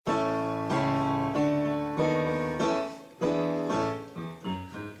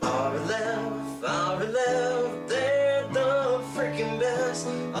left, they're the freaking best.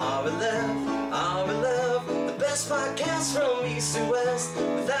 R11, the best podcast from east to west.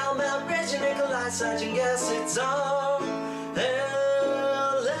 Without Mount Reggie, Nikolai, Sergeant, guess it's RLF.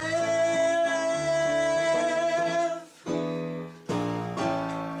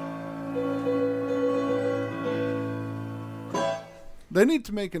 They need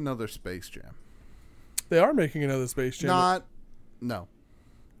to make another Space Jam. They are making another Space Jam. No.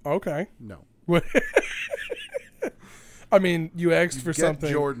 Okay. No. I mean, you asked for Get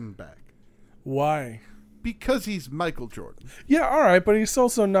something. Jordan back. Why? Because he's Michael Jordan. Yeah, all right, but he's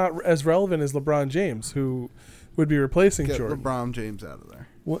also not as relevant as LeBron James, who would be replacing Get Jordan. LeBron James out of there.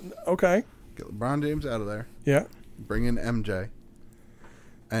 What? Okay. Get LeBron James out of there. Yeah. Bring in MJ.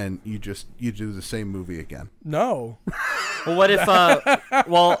 And you do the same movie again. No. Well, what if? What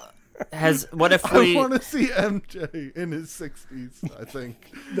if we? I want to see MJ in his 60s. I think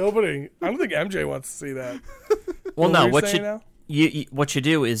I don't think MJ wants to see that. Well, no. What now? what you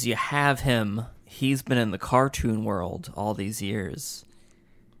do is you have him. He's been in the cartoon world all these years,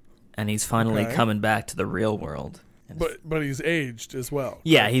 and he's finally coming back to the real world. But he's aged as well.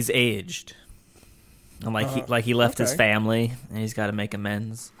 Yeah, he's aged. And he left his okay. family, and he's got to make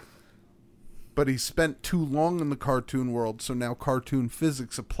amends. but he spent too long in the cartoon world, so now cartoon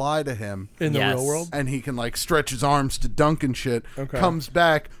physics apply to him. In the real world? And he can, like, stretch his arms to dunk and shit. Okay. Comes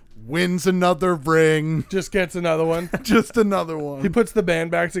back, wins another ring. Just gets another one. Just another one. He puts the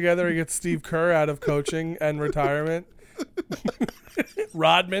band back together. He gets Steve Kerr out of coaching and retirement.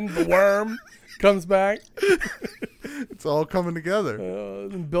 Rodman, the worm, comes back. It's all coming together.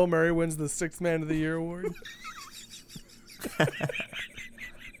 And Bill Murray wins the Sixth Man of the Year award.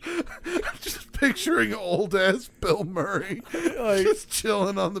 Just picturing old ass Bill Murray just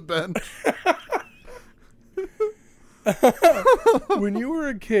chilling on the bench. When you were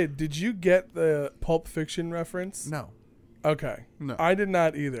a kid, did you get the Pulp Fiction reference? No. Okay. No. I did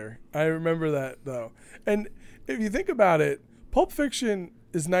not either. I remember that, though. And if you think about it, Pulp Fiction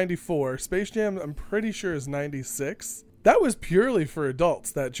is 94. Space Jam, I'm pretty sure, is 96. That was purely for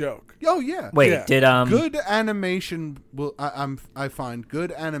adults, that joke. Oh, yeah. Wait, Yeah. did Good animation will. I find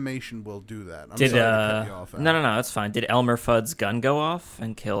good animation will do that. I'm did sorry to cut you off. no, it's fine. Did Elmer Fudd's gun go off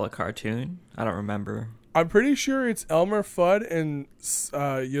and kill a cartoon? I don't remember. I'm pretty sure it's Elmer Fudd and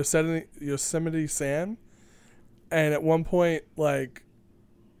Yosemite Sam. And at one point, like,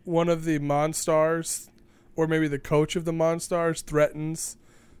 one of the Monstars, or maybe the coach of the Monstars, threatens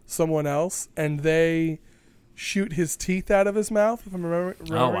someone else, and they shoot his teeth out of his mouth, if I'm remembering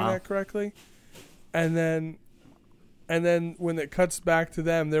that correctly. And then when it cuts back to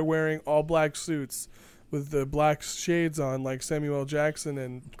them, they're wearing all black suits with the black shades on, like Samuel L. Jackson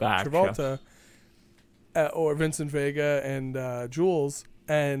and Gotcha. Travolta, or Vincent Vega and Jules,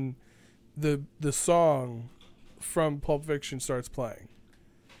 and the song from Pulp Fiction starts playing.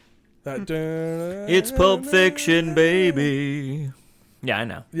 That It's Pulp Fiction, baby. Yeah, I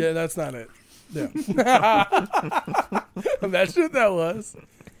know. Yeah, that's not it. Yeah. Imagine what that was.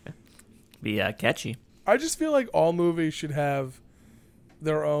 Be catchy. I just feel like all movies should have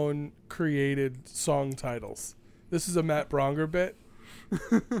their own created song titles. This is a Matt Bronger bit.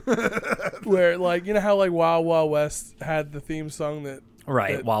 Where, like, you know how, like, Wild Wild West had the theme song that...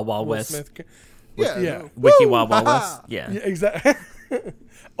 Right, that Wild Wild Will West. Smith Yeah. Wiki Wild Wild West. Yeah. Exactly.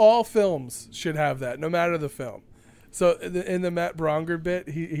 All films should have that, no matter the film. So in the Matt Bronger bit,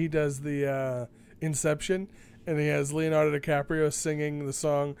 he does the Inception, and he has Leonardo DiCaprio singing the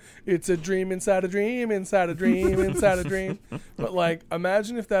song, "It's a dream inside a dream, inside a dream, inside a dream." But, like,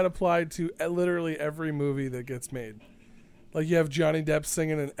 imagine if that applied to literally every movie that gets made. Like, you have Johnny Depp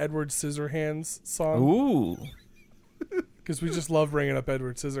singing an Edward Scissorhands song. Ooh. Because we just love bringing up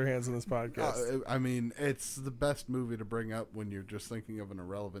Edward Scissorhands in this podcast. I mean, it's the best movie to bring up when you're just thinking of an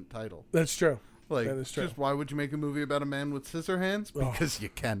irrelevant title. That's true. Like, that is true. just why would you make a movie about a man with scissor hands? Because you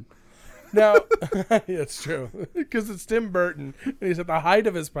can. Now, it's true. Because it's Tim Burton, and he's at the height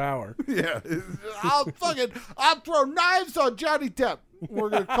of his power. Yeah. I'll throw knives on Johnny Depp. We're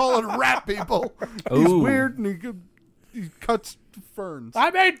going to call it Rat People. He's Ooh. weird, and he cuts ferns.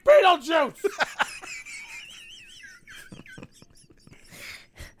 I made Beetlejuice!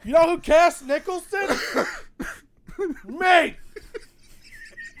 You know who cast Nicholson? Me!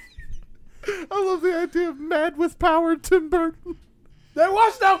 I love the idea of mad with power Tim Burton. There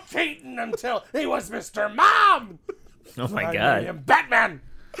was no Keaton until he was Mr. Mom! Oh my I God. made him Batman!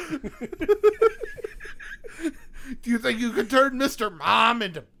 Do you think you could turn Mr. Mom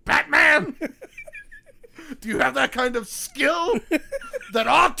into Batman? Do you have that kind of skill? That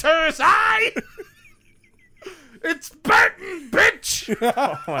auteur's eye? It's Burton, bitch!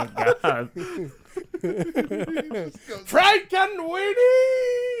 Oh my God.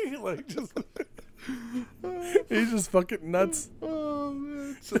 Frankenweenie! Like, just... He's just fucking nuts. Oh,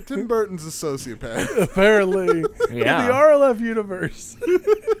 man. So Tim Burton's a sociopath. Apparently. Yeah. In the RLF universe.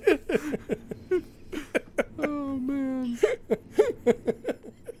 Oh, man.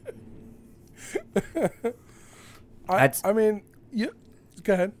 I mean, yeah.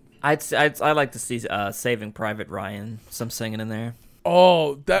 Go ahead. I'd like to see Saving Private Ryan. Some singing in there.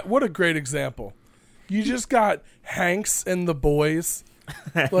 Oh, what a great example. You just got Hanks and the boys.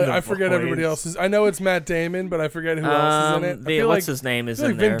 Like, I forget everybody else's. I know it's Matt Damon, but I forget who else is in it. I feel What's like, his name is I feel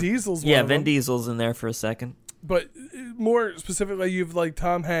in like there. Vin Diesel's Yeah, one of Vin them. Diesel's in there for a second. But more specifically, you've like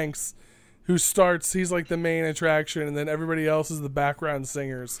Tom Hanks, who starts. He's like the main attraction, and then everybody else is the background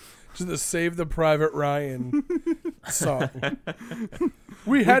singers to the Save the Private Ryan song.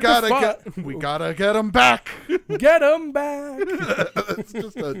 We gotta get him back. get him back. That's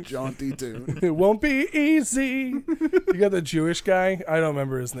just a jaunty tune. It won't be easy. You got the Jewish guy. I don't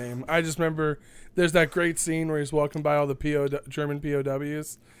remember his name. I just remember there's that great scene where he's walking by all the German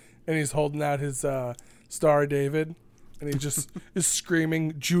POWs, and he's holding out his Star of David, and he just is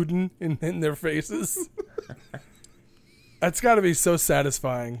screaming Juden in their faces. That's got to be so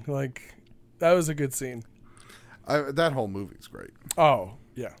satisfying. Like, that was a good scene. That whole movie's great. Oh,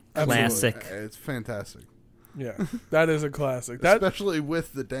 yeah. Classic. It's fantastic. Yeah, that is a classic. Especially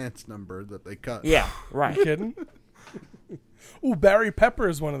with the dance number that they cut. Yeah, right. You kidding? Ooh, Barry Pepper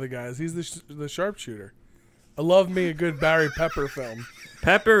is one of the guys. He's the sharpshooter. I love me a good Barry Pepper film.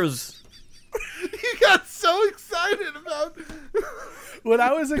 Peppers. You got so excited about When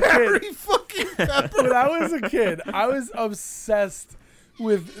I was a Barry kid, fucking Pepper. when I was a kid, I was obsessed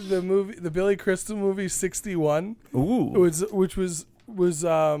with the Billy Crystal movie 61. Ooh. Which was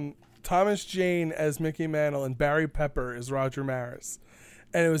Thomas Jane as Mickey Mantle and Barry Pepper as Roger Maris,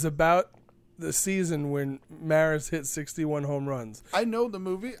 and it was about the season when Maris hit 61 home runs. I know the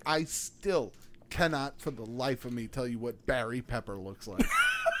movie. I still cannot for the life of me tell you what Barry Pepper looks like.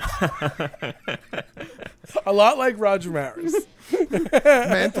 A lot like Roger Maris.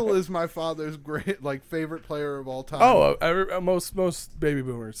 Mantle is my father's favorite player of all time. Oh, most baby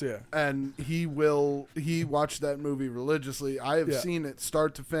boomers, yeah. And he watched that movie religiously. I have seen it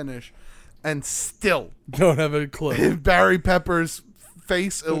start to finish, and still Don't have a clue. Barry Pepper's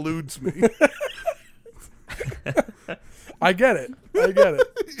face eludes me. I get it.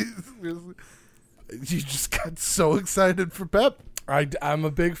 You just got so excited for Pep. I'm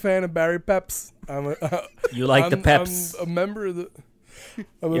a big fan of Barry Peps. You like the Peps. I'm a member of the.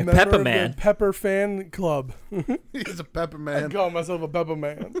 I'm a You're member Pepper of Man. the Pepper fan club. He's a Pepper I man. call myself a Pepper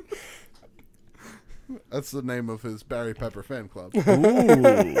Man. That's the name of his Barry Pepper fan club.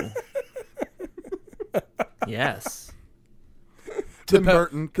 Ooh. Yes. Tim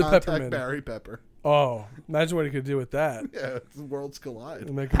Burton, the contact Pepperman. Barry Pepper. Oh, imagine what he could do with that. Yeah, the worlds collide.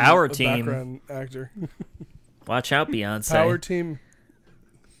 And make him Power a team. background actor. Watch out, Beyonce. Power team.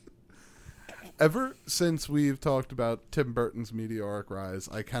 Ever since we've talked about Tim Burton's meteoric rise,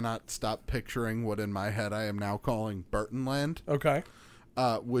 I cannot stop picturing what in my head I am now calling Burtonland, Okay.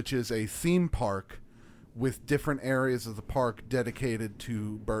 which is a theme park with different areas of the park dedicated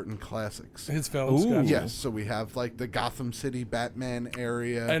to Burton classics. His films. Ooh. Gotcha. Yes, so we have like the Gotham City Batman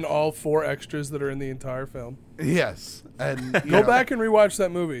area. And all 4 extras that are in the entire film. Yes, and Go back and rewatch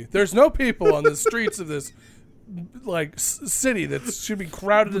that movie. There's no people on the streets of this city that should be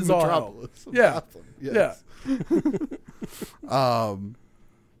crowded as all hell. Metropolis of Yeah. Gotham. Yes.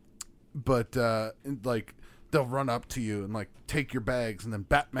 But they'll run up to you and take your bags, and then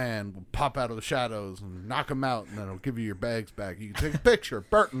Batman will pop out of the shadows and knock them out, and then he'll give you your bags back. You can take a picture,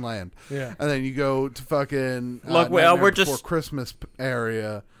 Burtonland. Yeah. And then you go to fucking Look, Nightmare we're Before just- Christmas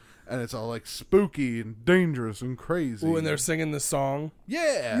area, and it's all spooky and dangerous and crazy. Ooh, and they're singing the song.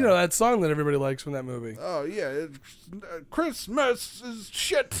 yeah, You know, that song that everybody likes from that movie. oh yeah, Christmas is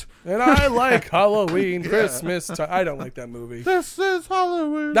shit. And I like Halloween, Christmas time. I don't like that movie. This is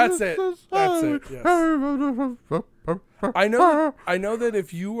Halloween. That's this it. is That's it, Halloween. I know that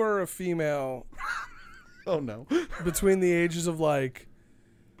if you were a female Oh no. between the ages of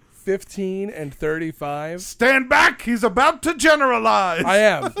 15 and 35, Stand back! He's about to generalize. I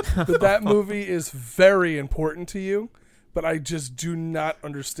am. But that movie is very important to you, but I just do not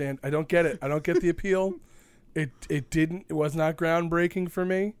understand. I don't get it. I don't get the appeal. It was not groundbreaking for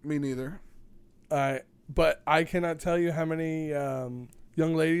me. Me neither. But I cannot tell you how many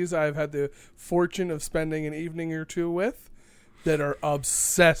young ladies I've had the fortune of spending an evening or two with that are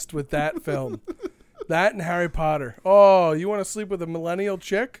obsessed with that film. That and Harry Potter. Oh, you want to sleep with a millennial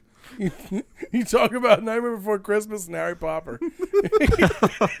chick? You talk about Nightmare Before Christmas and Harry Potter.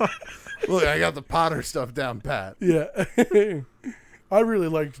 Look, I got the Potter stuff down pat. Yeah. I really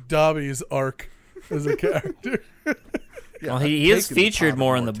liked Dobby's arc as a character. Well, I've he is taken the featured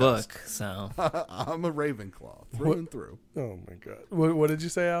more in Pottermore the test. book, so I'm a Ravenclaw through and through. Oh my god. What did you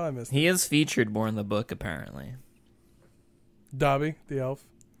say, Al? I missed it. he is featured more in the book apparently. Dobby, the elf.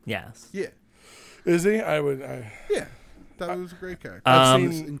 Yes. Yeah, Is he? I yeah. That was a great character. I've He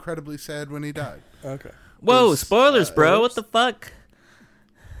was seen- incredibly sad when he died. okay. Whoa, Those, spoilers, bro! What oops. the fuck?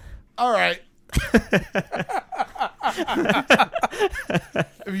 All right.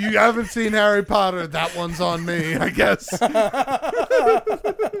 If you haven't seen Harry Potter, that one's on me, I guess.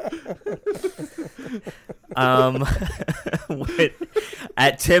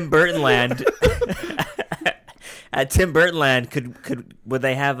 At Tim Burton Land, would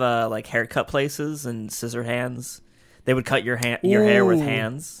they have like haircut places and scissor hands? They would cut your hair with Ooh.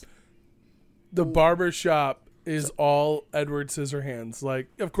 hands. The barber shop is all Edward Scissorhands. Like,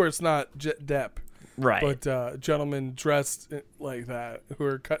 of course, not Depp, Right. but gentlemen dressed like that who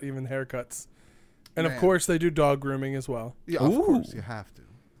are cut even haircuts. And of Man. course, they do dog grooming as well. Yeah, of Ooh. course, you have to.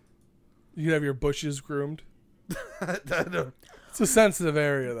 You can have your bushes groomed. Yeah, It's a sensitive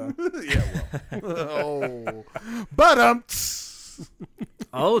area, though. well. Oh. But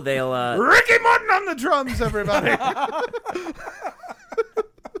Oh, they'll Ricky Martin on the drums, everybody.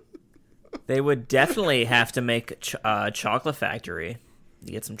 they would definitely have to make a chocolate factory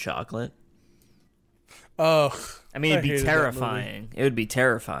to get some chocolate. Oh, I mean, it'd be hated that terrifying. It would be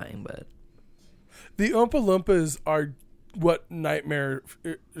terrifying, but the Oompa Loompas are what nightmares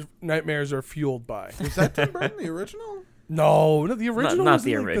are fueled by. Was that Tim Burton, the original? No, the original not was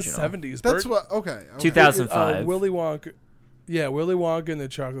the in, like, original. the 70s. That's what. Okay. 2005. Willy Wonka. Yeah, Willy Wonka and the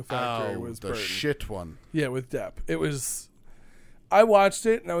Chocolate Factory Oh, was the Burton. shit one. Yeah, with Depp. It was. I watched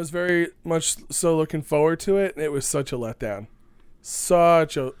it and I was very much so looking forward to it, and it was such a letdown.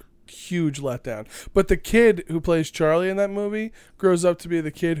 Such a huge letdown. But the kid who plays Charlie in that movie grows up to be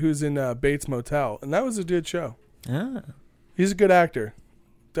the kid who's in Bates Motel, and that was a good show. ah. He's a good actor.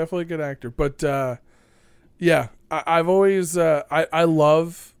 Definitely a good actor. But yeah, I've always I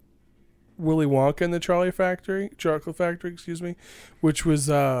love Willy Wonka and the Chocolate Factory, excuse me, which was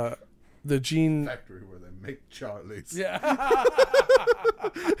the Gene. Factory where they make Charlies. Yeah,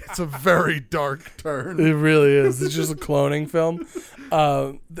 It's a very dark turn. it really is. It's just a cloning film.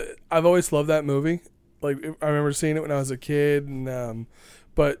 I've always loved that movie. Like, I remember seeing it when I was a kid, and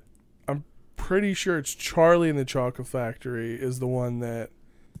but I'm pretty sure it's Charlie and the Chocolate Factory is the one that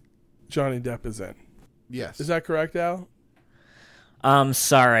Johnny Depp is in. Yes. Is that correct, Al?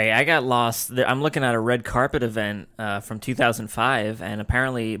 Sorry, I got lost. I'm looking at a red carpet event from 2005, and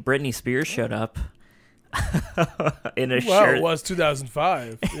apparently Britney Spears showed up in a Well, shirt it was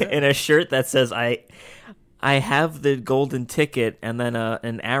 2005. Yeah. in a shirt that says I have the golden ticket, and then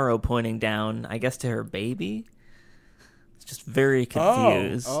an arrow pointing down, I guess to her baby. It's just very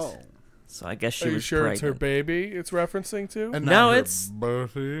confused. Oh. So I guess she Are you was sure pregnant. it's her baby it's referencing to? And No, not her it's-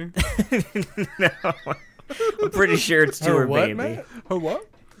 Bertie. I'm pretty sure it's to her what, baby. Matt? Her what?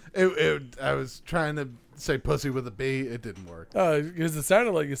 I was trying to say pussy with a B. It didn't work. Because it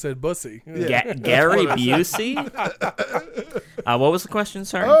sounded like you said bussy. Gary Busey? What was the question,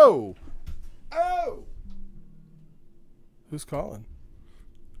 sorry? Oh. Who's calling?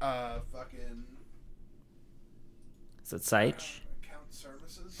 Fucking Is it Seich? account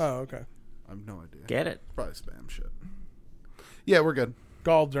services. Oh, okay. I have no idea. Get it? Probably spam shit. Yeah, we're good.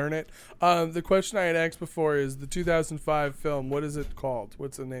 Gall darn it. The question I had asked before is the 2005 film. What is it called?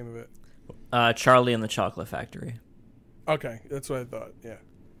 What's the name of it? Charlie and the Chocolate Factory. Okay, that's what I thought. Yeah.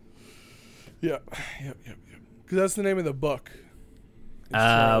 Yep. Because that's the name of the book. It's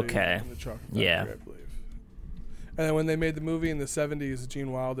Charlie Okay. and the Chocolate Factory, Yeah. I believe. And then when they made the movie in the 70s,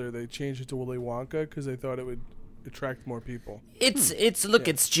 Gene Wilder, they changed it to Willy Wonka because they thought it would attract more people. It's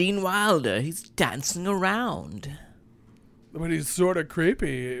it's Gene Wilder. He's dancing around. But he's sort of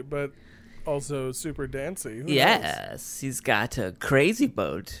creepy, but also super dancy. Who knows? Yes, he's got a crazy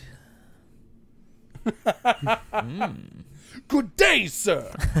boat. Good day,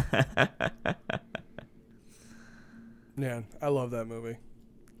 sir. Man, I love that movie.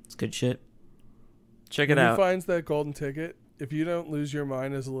 It's good shit. Check it When he out. finds that golden ticket, if you don't lose your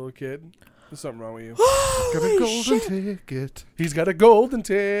mind as a little kid, there's something wrong with you. Got a golden ticket. He's got a golden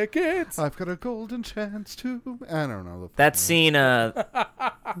ticket. I've got a golden chance to. I don't know. That scene, that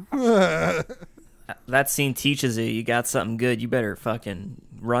scene teaches you got something good. You better fucking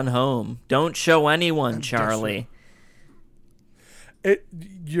run home. Don't show anyone, Charlie.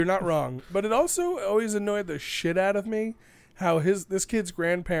 You're not wrong, but it also always annoyed the shit out of me how this kid's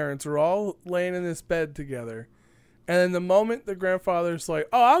grandparents are all laying in this bed together. And then the moment the grandfather's like,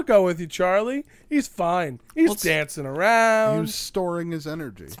 "Oh, I'll go with you, Charlie," he's fine. He's dancing around. He was storing his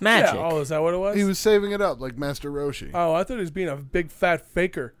energy. It's magic. Yeah. Oh, is that what it was? He was saving it up like Master Roshi. Oh, I thought he was being a big fat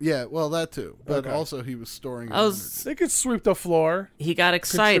faker. Yeah, well, that too. But Okay. also he was storing his energy. They could sweep the floor. He got Contribute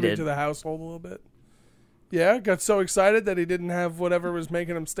excited. to the household a little bit. Yeah, got so excited that he didn't have whatever was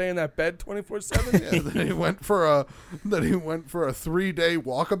making him stay in that bed 24/7. Yeah, then he went for a 3-day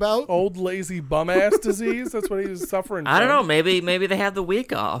walkabout. Old lazy bum ass disease. That's what he was suffering from. I don't know. Maybe they had the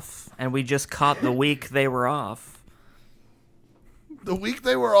week off, and we just caught the week they were off. The week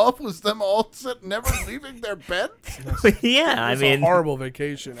they were off was them all never leaving their beds. Yeah, I It's a mean, horrible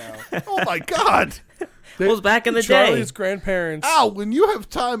vacation now. Oh my God! it was back in the Charlie's day. grandparents. Ow! When you have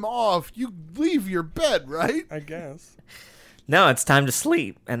time off, you leave your bed, right? I guess. No, it's time to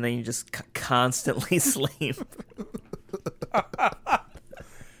sleep, and then you just constantly sleep.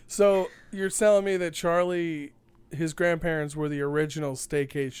 So you're telling me that Charlie, his grandparents were the original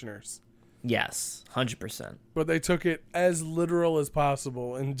staycationers, Yes, 100%. but they took it as literal as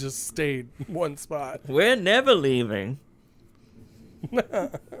possible and just stayed in one spot. We're never leaving.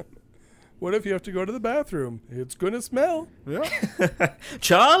 What if you have to go to the bathroom? It's gonna smell. Yeah.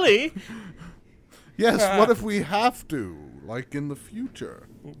 Charlie. Yes. What if we have to, like in the future?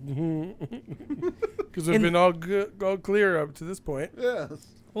 Because we've been all clear up to this point. Yes.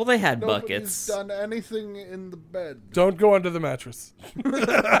 Well, they had Nobody's buckets. done anything in the bed. Don't go under the mattress.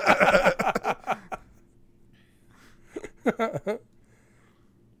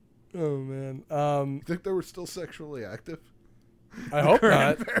 Oh man. You think they were still sexually active? I hope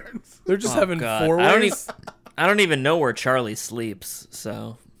not. Parents. They're just Oh, having God. four ways. I don't even know where Charlie sleeps.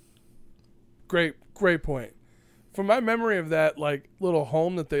 So Great point. From my memory of that like little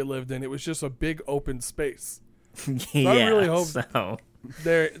home that they lived in, it was just a big open space. yeah. really hope- So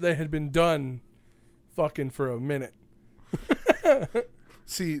They had been done fucking for a minute.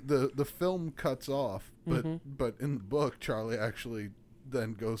 See, the film cuts off, but in the book, Charlie actually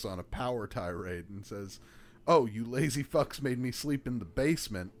then goes on a power tirade and says, "Oh, you lazy fucks made me sleep in the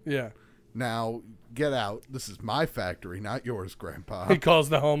basement. Yeah. Now get out. This is my factory, not yours, Grandpa." He calls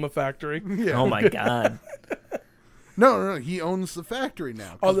the home a factory. Yeah. oh my God. No. He owns the factory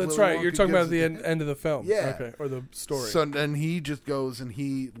now. Oh, 'cause that's Willy right. You're Wonka talking about gives the it to- end of the film. Yeah. Okay. Or the story. So then he just goes and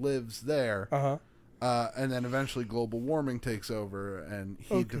he lives there. Uh-huh. And then eventually global warming takes over, and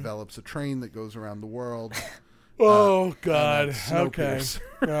he develops a train that goes around the world. Oh, God. that's Okay.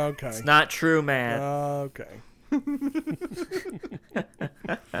 Snowpiercer. Okay. It's not true, man. Okay.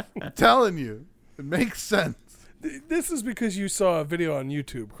 I'm telling you, it makes sense. This is because you saw a video on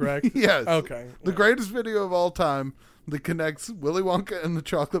YouTube, correct? Yes. Okay. The greatest video of all time that connects Willy Wonka and the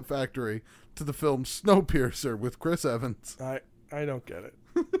Chocolate Factory to the film Snowpiercer with Chris Evans. I don't get it.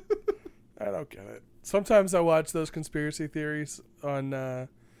 I don't get it. Sometimes I watch those conspiracy theories on the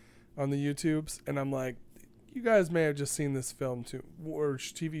YouTubes, and I'm like, you guys may have just seen this film too or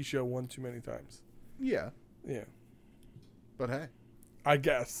TV show one too many times. Yeah, Yeah, but hey, I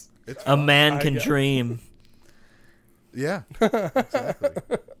guess. it's A fun. man I can guess. dream. Yeah,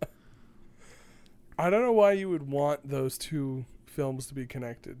 exactly. I don't know why you would want those two films to be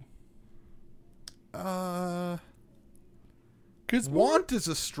connected. Because Want is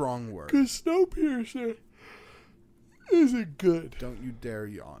a strong word. Snowpiercer isn't good. Don't you dare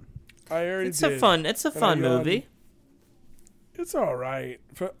yawn. I already It's did. a fun I movie. It's all right.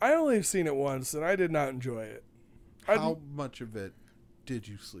 I only seen it once, and I did not enjoy it. How much of it did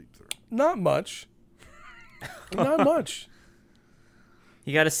you sleep through? Not much. Not much.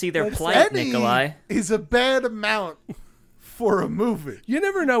 You got to see their That's plight, Any Nikolai. is a bad amount for a movie. You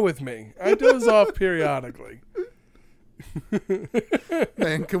never know with me. I doze off periodically.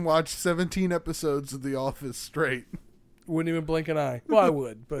 Man can watch 17 episodes of The Office straight. Wouldn't even blink an eye. Well, I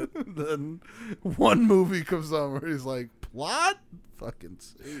would, but Then one movie comes on where he's like, plot? Fucking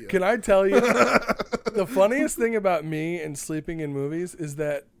see ya. can I tell you the funniest thing about me and sleeping in movies is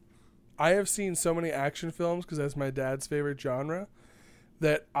that I have seen so many action films because that's my dad's favorite genre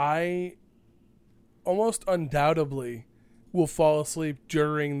that I almost undoubtedly will fall asleep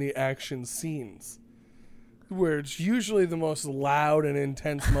during the action scenes. Where it's usually the most loud and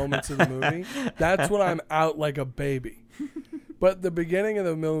intense moments of the movie. That's when I'm out like a baby. But the beginning of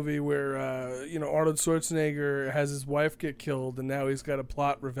the movie where, Arnold Schwarzenegger has his wife get killed and now he's got to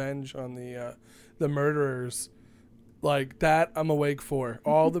plot revenge on the murderers, like that I'm awake for.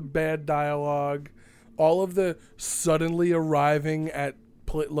 All the bad dialogue, all of the suddenly arriving at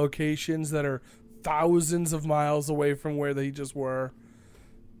locations that are thousands of miles away from where they just were.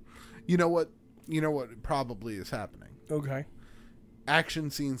 You know what probably is happening? Okay. action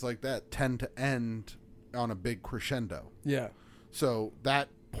scenes like that tend to end on a big crescendo. Yeah. So that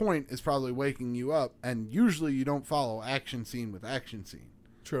point is probably waking you up, and usually you don't follow action scene with action scene.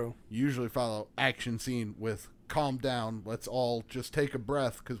 True. You usually follow action scene with calm down, let's all just take a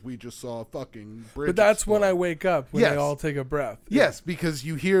breath because we just saw a fucking bridge But that's explode. when I wake up, when Yes. they all take a breath. Yes, because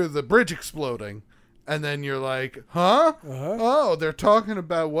you hear the bridge exploding, and then you're like, huh? Uh-huh. Oh, they're talking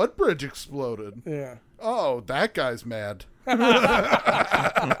about what bridge exploded. Yeah. Oh, that guy's mad.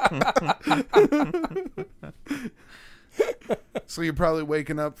 So you're probably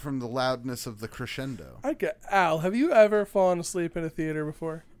waking up from the loudness of the crescendo. Al, have you ever fallen asleep in a theater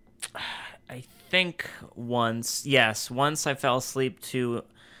before? I think once. Yes, once I fell asleep to.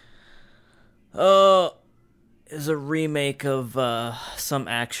 Is a remake of some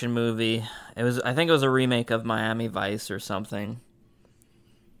action movie. I think it was a remake of Miami Vice or something.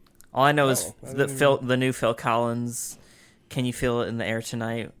 All I know is the new Phil Collins, "Can You Feel It in the Air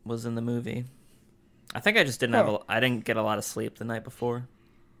Tonight" was in the movie. I think I just didn't I didn't get a lot of sleep the night before.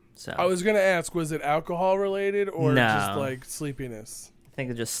 So I was gonna ask, was it alcohol related or No. just like sleepiness? I think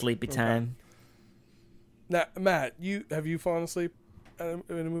it's just sleepy time. Now, Matt, have you fallen asleep in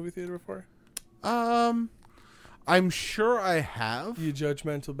a movie theater before? I'm sure I have. You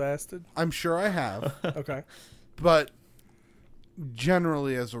judgmental bastard. I'm sure I have. Okay. But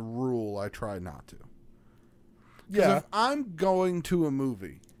generally, as a rule, I try not to. 'Cause Yeah. if I'm going to a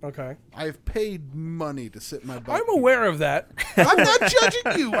movie, Okay. I've paid money to sit my butt. I'm aware of that. I'm not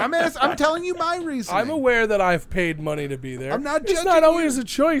judging you. I'm telling you my reasoning. I'm aware that I've paid money to be there. I'm not It's judging not you. always a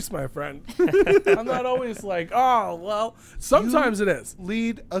choice, my friend. I'm not always like, oh, well, sometimes it is.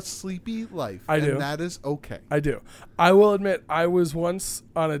 Lead a sleepy life. I do. And that is okay. I do. I will admit, I was once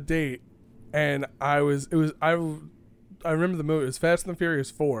on a date, and I remember the movie. It was Fast and the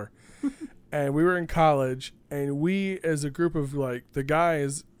Furious 4. And we were in college, and we, as a group of, like, the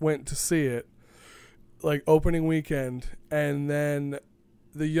guys went to see it, like, opening weekend. And then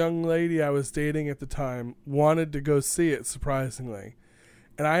the young lady I was dating at the time wanted to go see it, surprisingly.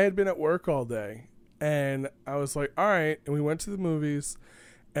 And I had been at work all day. And I was like, all right. And we went to the movies.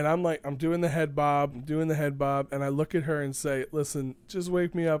 And I'm like, I'm doing the head bob. And I look at her and say, listen, just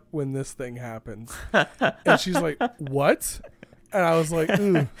wake me up when this thing happens. And she's like, what? And I was like,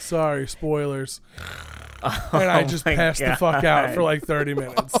 ooh, sorry, spoilers. And I just passed the fuck out for like 30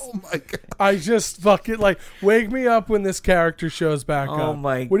 minutes. Oh my god. I just fucking like, wake me up when this character shows back up. Oh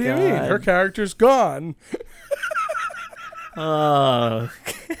my What do you mean? God. Her character's gone. Oh.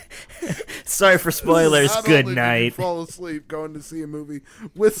 Sorry for spoilers. Not Good only did you night. fall asleep going to see a movie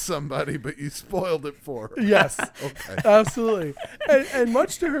with somebody, but you spoiled it for her. Yes, Okay. absolutely. And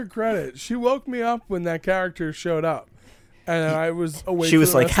much to her credit, she woke me up when that character showed up. And I was awake. She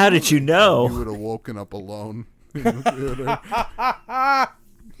was like, "How did you You know?" would have woken up alone. You would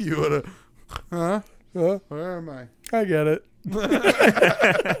have. Huh? Huh? Where am I? I get it.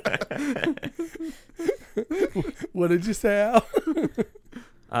 What did you say, Al?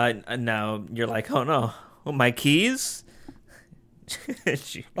 No, you're like, "Oh no, oh, my keys."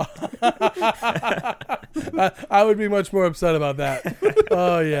 She- I would be much more upset about that.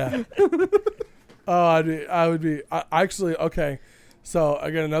 Oh yeah. Oh, I would be. Actually, okay. So I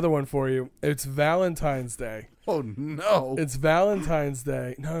got another one for you. It's Valentine's Day. Oh no! It's Valentine's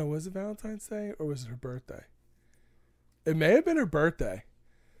Day. No, was it Valentine's Day or was it her birthday? It may have been her birthday.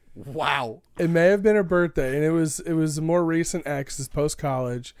 Wow. It may have been her birthday, and it was a more recent ex, is post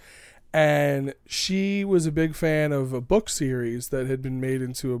college, and she was a big fan of a book series that had been made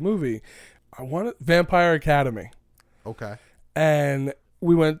into a movie. Vampire Academy. Okay. And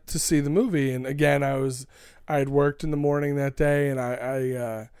we went to see the movie, and again, I had worked in the morning that day, and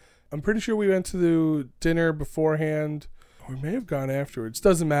I'm pretty sure we went to the dinner beforehand, or we may have gone afterwards.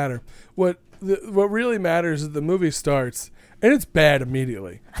 Doesn't matter. What really matters is the movie starts, and it's bad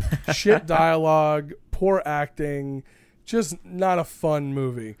immediately. Shit dialogue, poor acting, just not a fun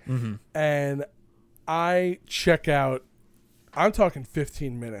movie. Mm-hmm. And I check out. I'm talking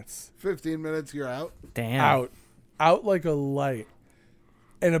 15 minutes. 15 minutes, you're out. Damn. Out like a light.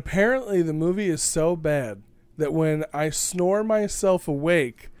 And apparently the movie is so bad that when I snore myself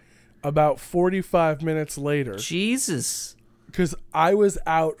awake about 45 minutes later, Jesus. because I was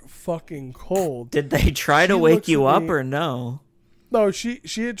out fucking cold. Did they try to She wake looks you at up me- or no? No, she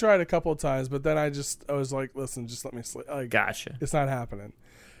had tried a couple of times, but then I was like, listen, just let me sleep. Like, Gotcha. it's not happening.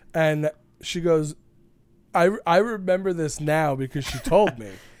 And she goes, I remember this now because she told me,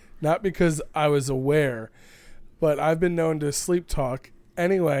 not because I was aware, but I've been known to sleep talk.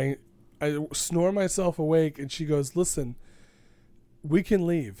 Anyway, I snore myself awake, and she goes, listen, we can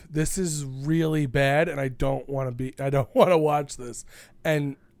leave. This is really bad, and I don't want to watch this.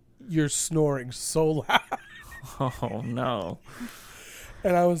 And you're snoring so loud. Oh no.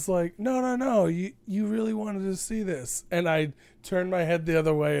 And I was like, no, you really wanted to see this. And I turn my head the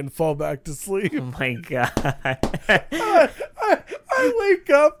other way and fall back to sleep. Oh my god. I wake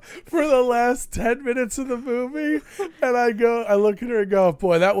up for the last 10 minutes of the movie, and I look at her and go,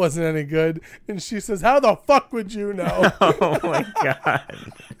 boy, that wasn't any good. And she says, how the fuck would you know? Oh my god.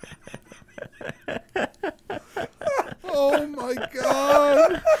 Oh my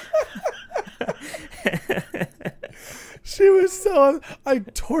god. She was so... I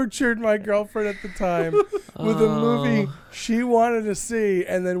tortured my girlfriend at the time with a movie she wanted to see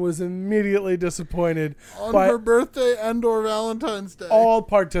and then was immediately disappointed On by her birthday and or Valentine's Day. all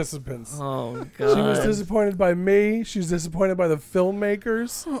participants. Oh god. She was disappointed by me. She's disappointed by the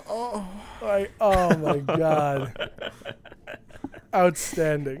filmmakers. Oh my god.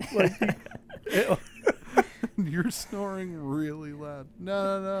 Outstanding. Like, You're snoring really loud.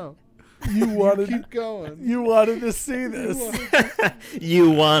 No. you wanted... Keep going. You wanted to see this. You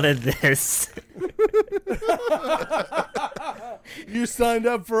wanted this. You signed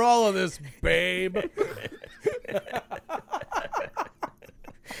up for all of this, babe.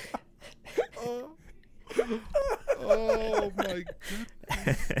 Oh my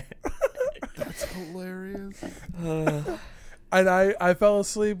goodness. That's hilarious. And I fell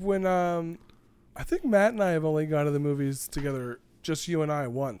asleep when I think Matt and I have only gone to the movies together, just you and I,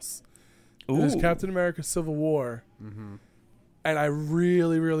 once. It was Ooh. Captain America: Civil War, and I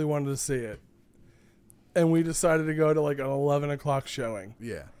really, really wanted to see it. And we decided to go to like an 11 o'clock showing.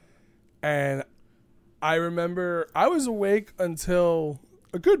 Yeah. And I remember I was awake until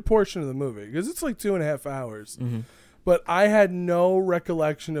a good portion of the movie because it's like 2.5 hours. But I had no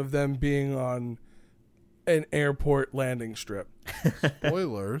recollection of them being on an airport landing strip.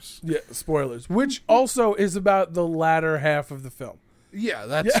 Spoilers. Yeah, spoilers. Which also is about the latter half of the film. Yeah,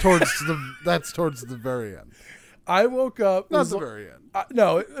 that's towards the very end. I woke up. Not the very end.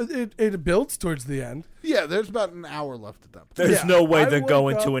 No, it builds towards the end. Yeah, there's about an hour left at that point. There's Yeah, no way I they're woke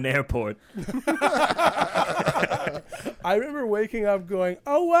going up- to an airport. I remember waking up going,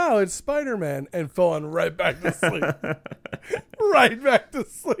 oh, wow, it's Spider-Man, and falling right back to sleep. Right back to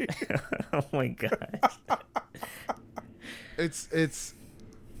sleep. Oh my god. It's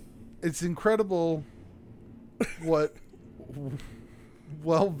incredible what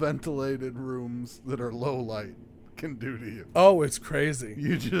well ventilated rooms that are low light can do to you. Oh, it's crazy.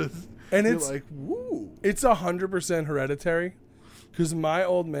 You just And you're it's like, woo. It's 100% hereditary because my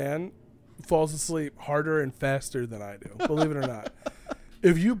old man falls asleep harder and faster than I do, believe it or not.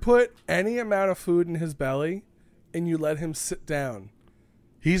 If you put any amount of food in his belly and you let him sit down,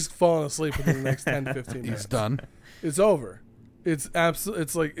 he's falling asleep within the next 10 to 15 minutes. He's done. It's over. It's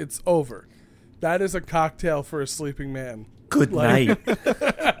over. That is a cocktail for a sleeping man. Good night.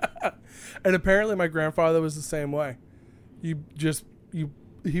 And apparently my grandfather was the same way. He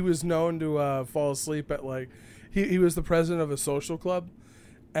was known to fall asleep at he was the president of a social club,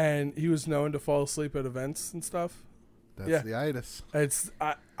 and he was known to fall asleep at events and stuff. That's Yeah. the itis.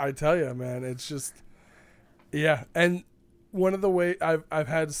 I tell you, man, it's just, yeah. And one of the ways I've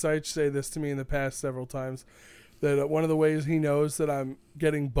had Seich say this to me in the past several times, that one of the ways he knows that I'm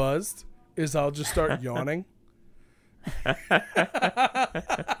getting buzzed is I'll just start yawning.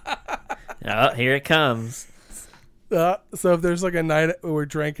 Oh, here it comes. So if there's like a night where we're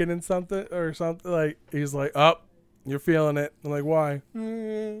drinking and something, like he's like, "Oh, you're feeling it." I'm like, "Why?"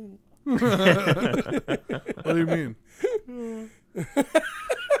 What do you mean?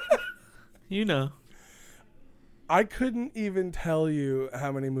 You know. I couldn't even tell you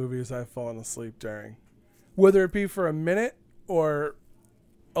how many movies I've fallen asleep during, whether it be for a minute or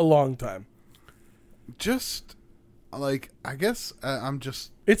a long time. Just like, I guess I'm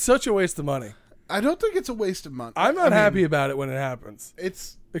just. It's such a waste of money. I don't think it's a waste of money. I'm not happy about it when it happens,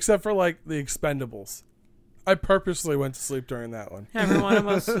 It's except for like The Expendables. I purposely went to sleep during that one. Every one of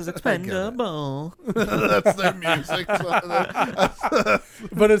us is expendable. that's their music.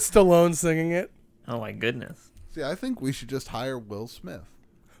 But it's Stallone singing it Oh my goodness. See, I think we should just hire Will Smith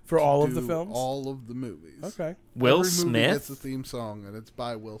for all of do the films. all of the movies. Okay. Will Every movie gets a Smith? theme song, and it's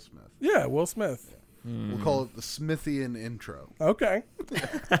by Will Smith. Yeah, Will Smith. We'll call it the Smithian intro. Okay.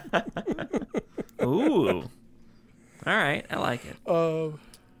 Ooh. All right, I like it.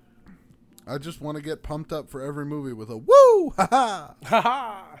 I just want to get pumped up for every movie with a woo, ha ha.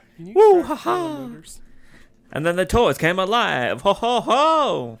 Haha. Woo, ha ha. And then the toys came alive. Ho ho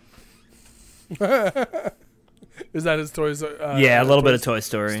ho. Is that his toys? Yeah, a little bit of Toy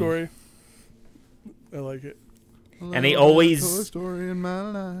Story. story. I like it. And he always Toy Story in my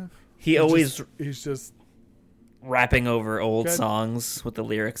life. He's just rapping over old Good. songs with the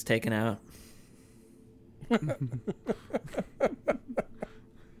lyrics taken out.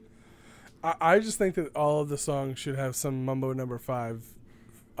 I just think that all of the songs should have some Mambo Number 5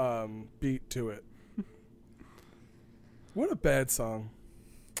 beat to it. What a bad song.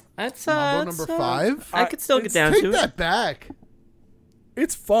 That's Mambo number 5. I could still get down Take to it. that back.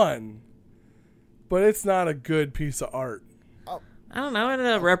 It's fun, but it's not a good piece of art. I don't know.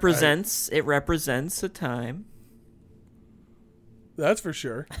 It represents a time. That's for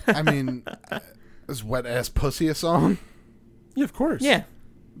sure. I mean, is Wet Ass Pussy a song? Yeah, of course. Yeah.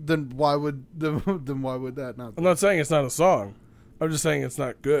 Then why would that not I'm be? not saying it's not a song. I'm just saying it's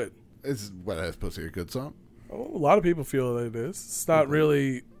not good. Is Wet Ass Pussy a good song? A lot of people feel that it is. It's not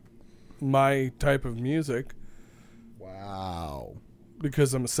really my type of music Wow.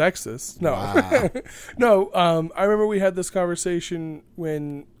 because I'm a sexist. No. Wow. No, I remember we had this conversation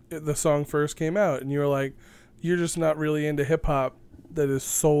when the song first came out, and you were like, you're just not really into hip-hop that is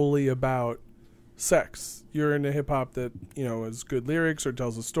solely about sex. You're into hip-hop that, has good lyrics or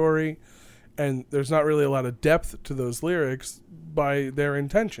tells a story, and there's not really a lot of depth to those lyrics by their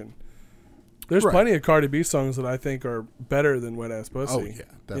intention. There's Right. plenty of Cardi B songs that I think are better than Wet Ass Pussy. Oh yeah,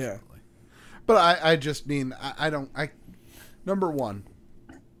 definitely. But I just mean I don't number one,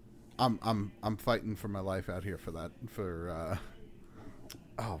 I'm fighting for my life out here for that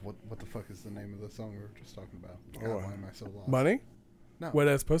what the fuck is the name of the song we were just talking about? God, why am I so lost? Money? No. Wet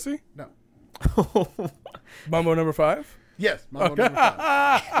Ass Pussy? No. Mambo number 5? Yes, Mambo number 5.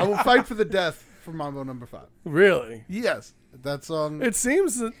 I will fight for the death for Mambo number 5. Really? Yes, that song. It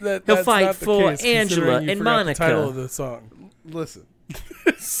seems that He'll that's fight not the for case, Angela considering you and forgot Monica. The title of the song. Listen,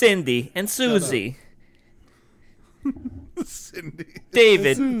 Cindy and Susie. Cindy.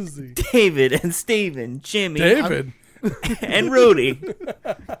 David. Susie. David and Steven. Jimmy. David. And Rudy.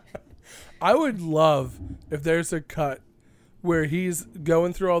 I would love if there's a cut where he's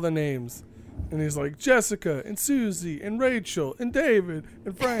going through all the names and he's like Jessica and Susie and Rachel and David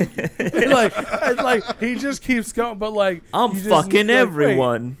and Frank. and like he just keeps going, but like I'm you just fucking need, like,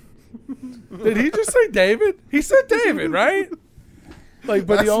 everyone. wait, did he just say David? He said David, right? Like,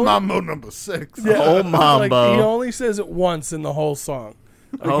 but That's he only Mambo number 6. yeah, Oh, Mambo. Like, he only says it once in the whole song.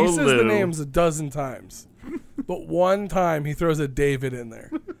 Like, he says the Lou. names a dozen times, but one time he throws a David in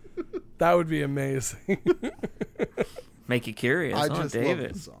there. That would be amazing. Make you curious, I huh, just love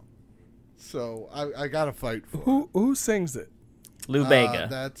David? the song. So I gotta fight for it. Who sings it? Lou Bega.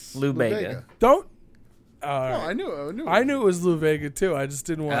 That's Lou Bega. Don't. No, I knew. I knew it was Lou Vega too. I just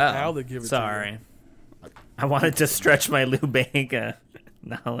didn't want Al to give it Sorry. I wanted to stretch my Lou Bega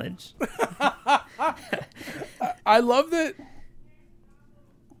knowledge. I love that.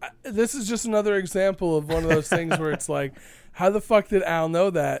 This is just another example of one of those things where it's like, how the fuck did Al know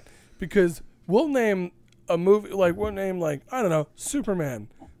that? Because we'll name a movie, like, we'll name, like, I don't know, Superman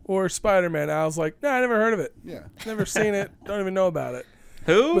or Spider-Man. Al's like, nah, I never heard of it. Yeah. Never seen it. Don't even know about it.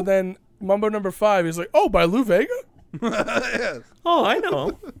 Who? But then Mambo number 5, he's like, oh, by Lou Vega? Yes. Oh, I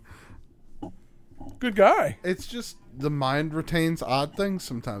know. Good guy. It's just the mind retains odd things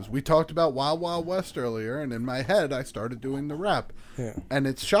sometimes. We talked about Wild Wild West earlier, and in my head, I started doing the rap. Yeah. And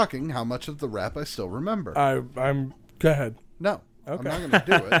it's shocking how much of the rap I still remember. I'm, go ahead. No. Okay. I'm not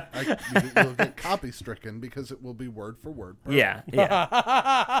going to do it. You'll get copy stricken because it will be word for word. Yeah.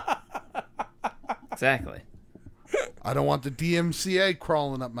 Exactly. I don't want the DMCA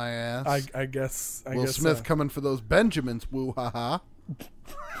crawling up my ass. I guess. Will Smith coming for those Benjamins, woo ha ha.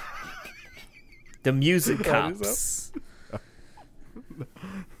 The music That is cops.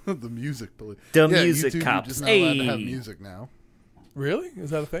 The music police. The yeah, music YouTube, cops. You're just not allowed to have Hey. music now. Really?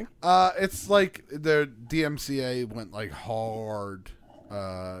 Is that a thing? It's like the DMCA went like hard.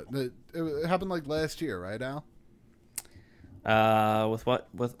 It happened like last year, right, Al? With what?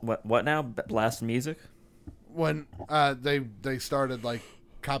 With what now? Blast music? When they started like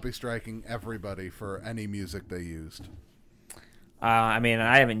copy striking everybody for any music they used. I mean,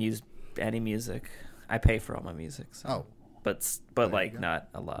 I haven't used any music. I pay for all my music. So. Oh, But you like go. not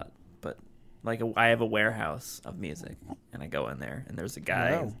a lot. But like I have a warehouse of music, and I go in there, and there's a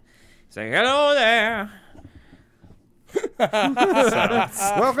guy. Wow. He's like, "Hello there."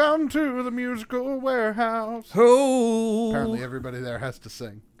 welcome to the musical warehouse. Who? Apparently, everybody there has to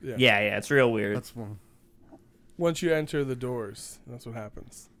sing. Yeah, it's real weird. That's one. Once you enter the doors, that's what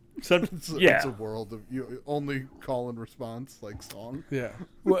happens. It's Yeah. a world of you only call and response like song. Yeah.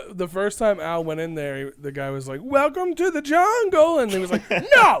 Well, the first time Al went in there, the guy was like, "Welcome to the jungle," and he was like,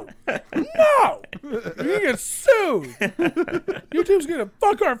 "No, no, you get sued. YouTube's gonna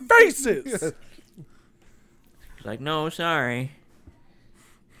fuck our faces." She's like, no, sorry.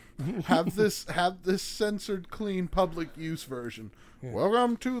 Have this censored, clean, public use version. Yeah.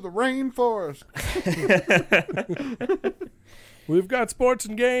 Welcome to the rainforest. We've got sports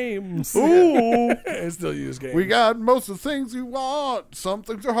and games. Ooh. I still use games. We got most of the things you want. Some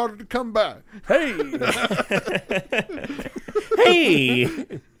things are harder to come by. Hey. Hey.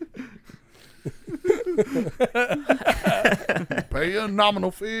 Pay a nominal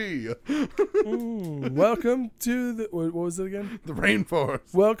fee. Welcome to the... What was it again? The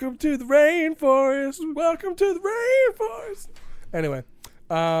rainforest. Welcome to the rainforest. Welcome to the rainforest. Anyway,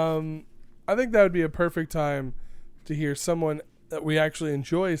 I think that would be a perfect time to hear someone that we actually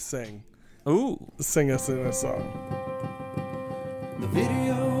enjoy sing us in a song. The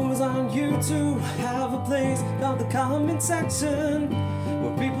videos on YouTube have a place called the comment section,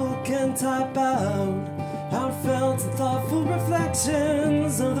 where people can type out heartfelt and thoughtful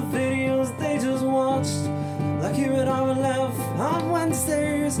reflections of the videos they just watched. Like here at RLF on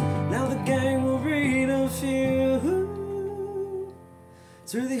Wednesdays, now the gang will read a few.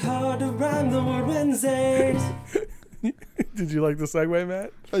 It's really hard to rhyme the word Wednesdays. Did you like the segue,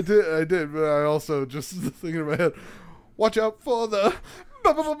 Matt? I did, but I also just thinking in my head, watch out for the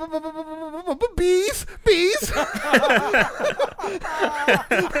bees.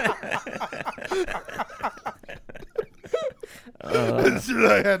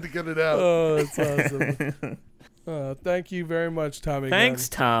 I had to get it out. Oh, that's awesome. Thank you very much, Tommy. Thanks,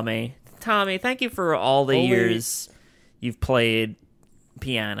 Tommy. Tommy, thank you for all the years you've played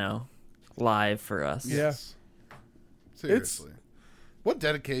piano live for us. Yes. Seriously. What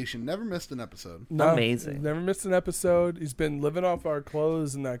dedication. Never missed an episode. No, amazing. Never missed an episode. He's been living off our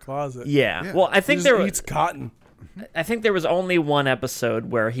clothes in that closet. Yeah. Well, I think he eats cotton. I think there was only one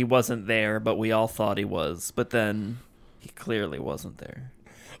episode where he wasn't there, but we all thought he was. But then he clearly wasn't there.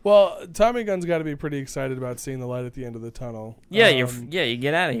 Well, Tommy Gunn's got to be pretty excited about seeing the light at the end of the tunnel. Yeah, you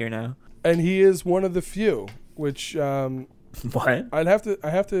get out of here now. And he is one of the few, which what? I have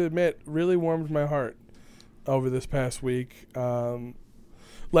to admit really warmed my heart over this past week.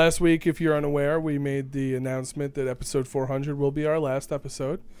 Last week, if you're unaware, we made the announcement that episode 400 will be our last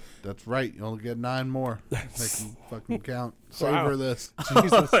episode. That's right. You only get 9 more. Make them fucking count. Savor this.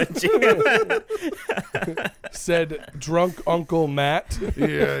 Jesus. Said drunk Uncle Matt.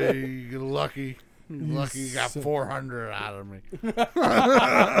 Yeah, you're lucky. Lucky you got 400 out of me.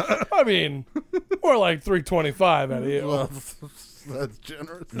 I mean, more like 325 out of you. Well, that's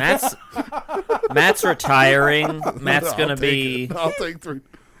generous. Matt's retiring. Matt's gonna be. I'll take 3.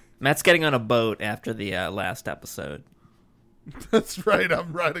 Matt's getting on a boat after the last episode. That's right.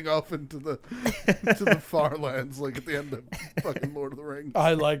 I'm riding off into the far lands, like at the end of fucking Lord of the Rings.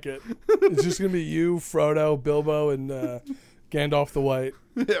 I like it. It's just gonna be you, Frodo, Bilbo, and Gandalf the White,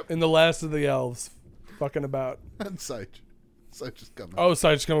 and the last of the elves, fucking about. And Syche. Syche is coming. Oh,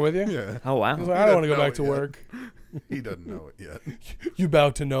 Syche's coming with you? Yeah. Oh wow. Like, I don't want to go back to work. He doesn't know it yet. You bow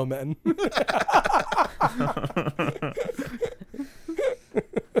to no men.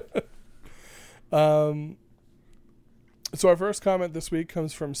 So our first comment this week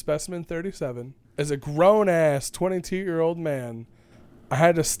comes from Specimen 37. As a grown-ass 22-year-old man, I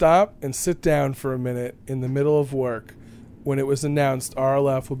had to stop and sit down for a minute in the middle of work when it was announced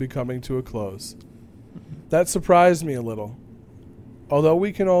RLF will be coming to a close. That surprised me a little. Although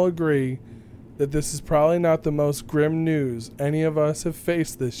we can all agree that this is probably not the most grim news any of us have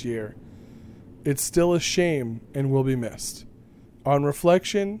faced this year, it's still a shame and will be missed. On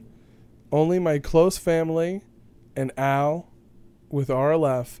reflection, only my close family and Al with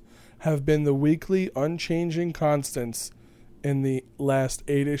RLF have been the weekly unchanging constants in the last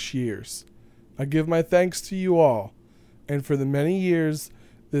 8-ish years. I give my thanks to you all, and for the many years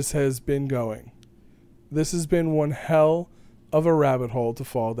this has been going. This has been one hell of a rabbit hole to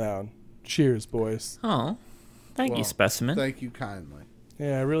fall down. Cheers, boys. Oh, thank you, Specimen. Thank you kindly.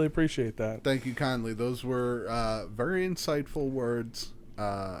 Yeah, I really appreciate that. Thank you kindly. Those were very insightful words,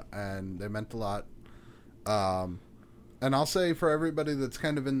 and they meant a lot. And I'll say for everybody that's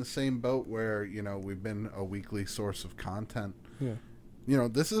kind of in the same boat where, we've been a weekly source of content,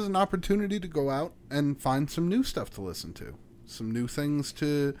 this is an opportunity to go out and find some new stuff to listen to. Some new things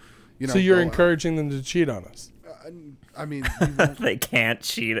to, So you're encouraging them to cheat on us? I mean, they can't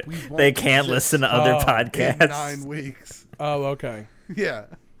cheat. They can't listen to other podcasts. In 9 weeks. Oh, okay. Yeah.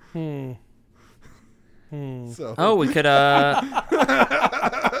 So. We could.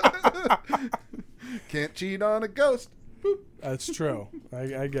 Can't cheat on a ghost. Boop. That's true.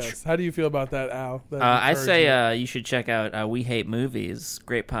 I guess. How do you feel about that, Al? I say you should check out We Hate Movies.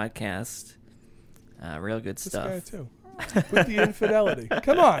 Great podcast. Real good stuff. This guy too. With the infidelity.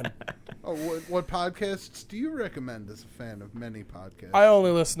 Come on. Oh, what podcasts do you recommend as a fan of many podcasts? I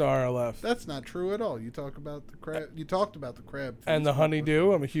only listen to RLF. That's not true at all. You talk about the crab. You talked about the crab And the Facebook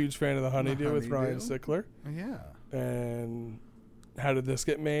Honeydew. I'm a huge fan of the Honeydew with Ryan Honeydew. Sickler. Yeah. And How Did This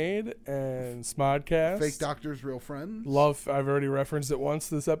Get Made? And Smodcast. Fake Doctors, Real Friends. Love. I've already referenced it once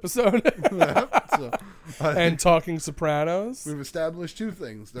this episode. So, And Talking Sopranos. we've established two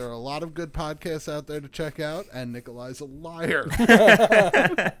things. There are a lot of good podcasts out there to check out, and Nikolai's a liar.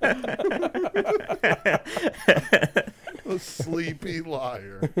 A sleepy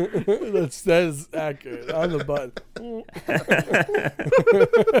liar. That is accurate. On the button.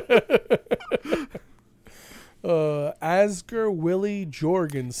 Asger Willie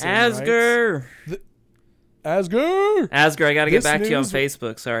Jorgensen. Asger! writes- Asger! Asger, I gotta get This back to you on news-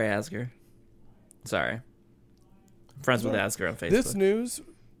 Facebook. Sorry, Asger. Sorry. I'm friends with Asger on Facebook. This news.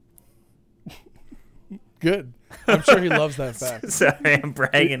 Good. I'm sure he loves that fact. Sorry, I'm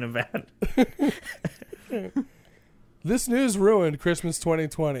bragging about it. This news ruined Christmas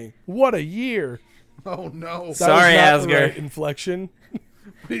 2020. What a year. Oh, no. That Sorry, was not the Asger. right inflection.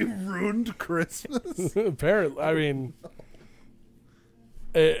 We ruined Christmas. Apparently, I mean,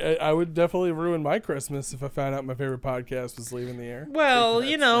 I would definitely ruin my Christmas if I found out my favorite podcast was leaving the air. Well,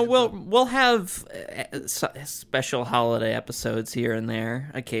 you know, we'll have special holiday episodes here and there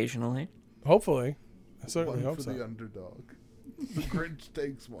occasionally. Hopefully. I certainly One hope for so. the underdog. The Grinch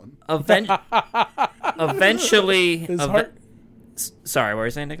takes one. Eventually, His heart. sorry, what were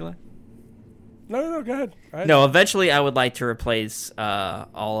you saying, Nikolai? No, go ahead. No, eventually I would like to replace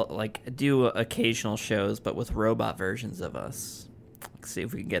do occasional shows, but with robot versions of us. Let's see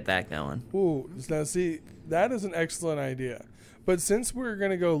if we can get that going. Ooh, now see, that is an excellent idea. But since we're going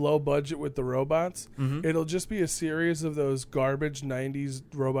to go low budget with the robots, it'll just be a series of those garbage 90s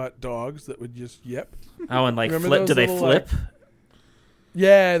robot dogs that would just yip. Oh, and Remember flip? those Do they little, flip?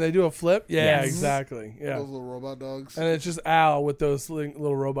 Yeah, they do a flip. Yeah, Yes. exactly. Yeah. Those little robot dogs. And it's just Al with those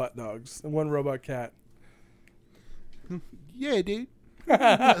little robot dogs and one robot cat. Yeah, dude. One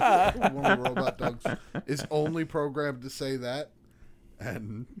of the robot dogs is only programmed to say that,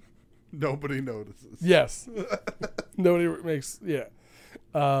 and nobody notices. Yes. Nobody makes, yeah.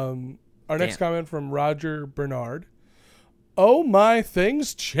 Our next Damn. comment from Roger Bernard. Oh my,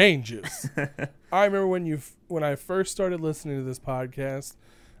 things changes. I remember when I first started listening to this podcast,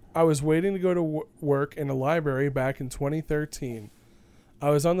 I was waiting to go to work in a library back in 2013. I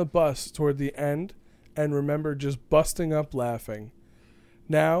was on the bus toward the end and remember just busting up laughing.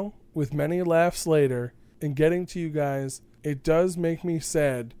 Now, with many laughs later, and getting to you guys, it does make me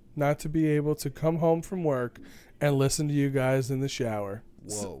sad not to be able to come home from work and listen to you guys in the shower.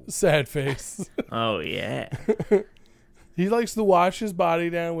 Whoa. Sad face. Oh yeah, He likes to wash his body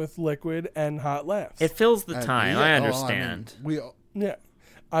down with liquid and hot laughs. it fills the And time. yeah, I oh, understand. we all, Yeah.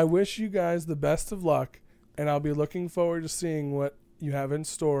 I wish you guys the best of luck, and I'll be looking forward to seeing what you have in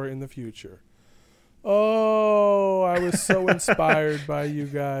store in the future. Oh, I was so inspired by you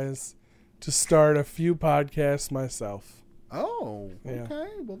guys to start a few podcasts myself. oh, Yeah. okay.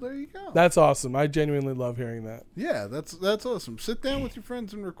 Well, there you go. That's awesome. I genuinely love hearing that. Yeah, that's awesome. Sit down with your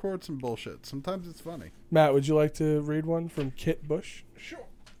friends and record some bullshit. Sometimes it's funny. Matt, would you like to read one from Kit Bush? Sure.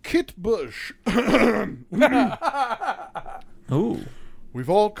 Kit Bush. Ooh, We've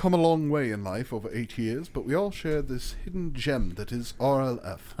all come a long way in life over 8 years, but we all share this hidden gem that is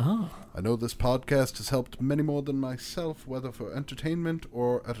RLF. oh, I know this podcast has helped many more than myself, whether for entertainment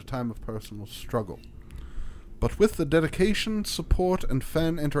or at a time of personal struggle. But with the dedication, support, and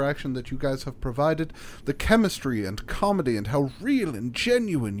fan interaction that you guys have provided, the chemistry and comedy and how real and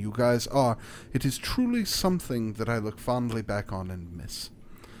genuine you guys are, it is truly something that I look fondly back on and miss.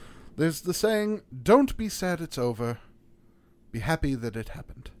 There's the saying, don't be sad it's over, be happy that it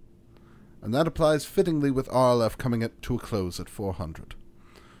happened. And that applies fittingly with RLF coming to a close at 400.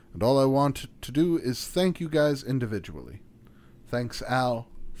 And all I want to do is thank you guys individually. Thanks Al,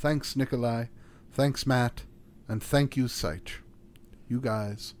 thanks Nikolai, thanks Matt, and thank you Seich. You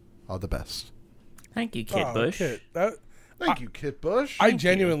guys are the best. thank you, Kit Oh, Bush. Kit. Thank you, Kit Bush. I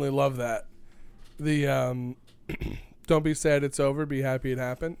genuinely love that. The don't be sad it's over, be happy it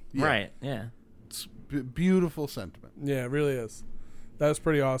happened. Yeah. Right? Yeah. It's beautiful sentiment. Yeah, it really is. That was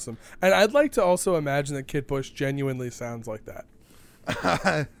pretty awesome. And I'd like to also imagine that Kit Bush genuinely sounds like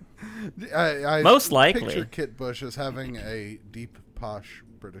that. I Most likely. picture Kit Bush as having a deep, posh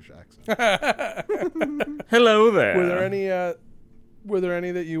British accent. Hello there. Were there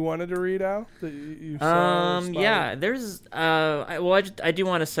any that you wanted to read out that you saw? or spotted? Yeah, there's I do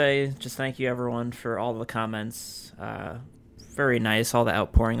want to say just thank you everyone for all the comments. Very nice, all the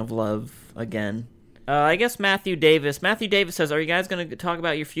outpouring of love again. I guess Matthew Davis. Matthew Davis says, "Are you guys going to talk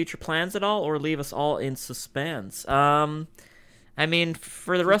about your future plans at all, or leave us all in suspense?" I mean,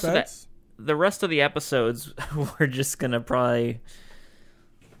 for the rest of the episodes, we're just gonna probably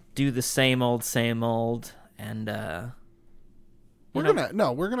do the same old, and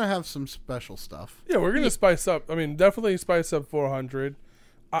we're gonna have some special stuff. Yeah, we're gonna spice up. I mean, definitely spice up 400.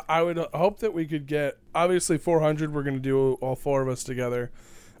 I would hope that we could get, obviously 400. We're gonna do all four of us together.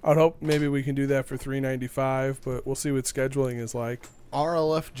 I'd hope maybe we can do that for 395, but we'll see what scheduling is like.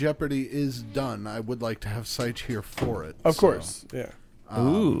 RLF Jeopardy is done. I would like to have Seich here for it. Of course, yeah.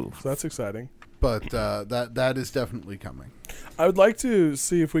 Ooh, So that's exciting. But that is definitely coming. I would like to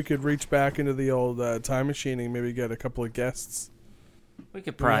see if we could reach back into the old time machining, maybe get a couple of guests. we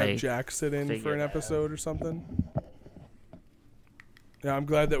could Maybe have probably. Jack sit in figure for an that episode or something. Yeah, I'm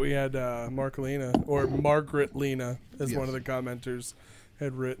glad that we had Mark Lena, or Margaret Lena, as Yes. one of the commenters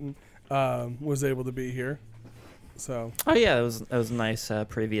had written, was able to be here. So Oh yeah, that was a nice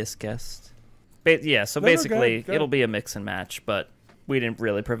previous guest. So No, go basically, ahead. it'll be a mix and match, but we didn't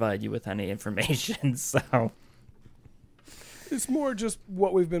really provide you with any information, so it's more just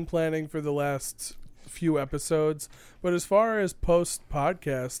what we've been planning for the last few episodes. But as far as post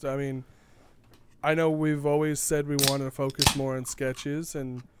podcast, I mean, I know we've always said we want to focus more on sketches,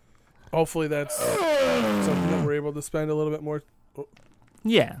 and hopefully that's something that we're able to spend a little bit more.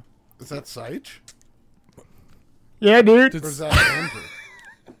 yeah. Is that Seich? Yeah, dude. Or is that Andrew?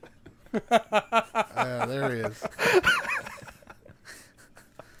 There he is.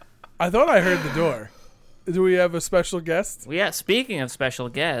 I thought I heard the door. Do we have a special guest? Well, yeah, speaking of special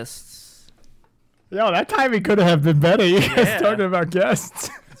guests, Yo, that timing could have been better. You guys Yeah. talking about guests.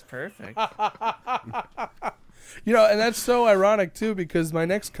 it's perfect. You know, and that's so ironic too, because my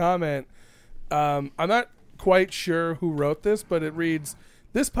next comment, I'm not quite sure who wrote this, but it reads,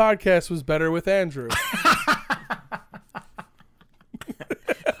 "This podcast was better with Andrew."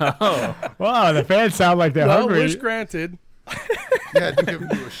 Oh, Wow, the fans sound like they're Well, hungry. wish granted. You had to give him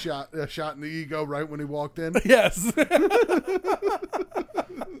a shot in the ego right when he walked in. Yes.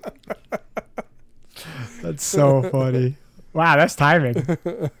 That's so funny. Wow, that's timing.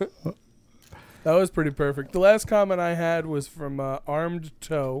 That was pretty perfect. The last comment I had was from Armed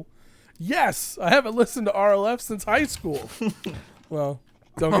Toe. Yes, I haven't listened to RLF since high school. Well,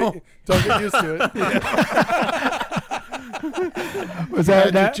 don't get used to it. Was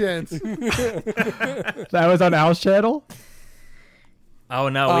Had that your chance. that was on Al's channel? oh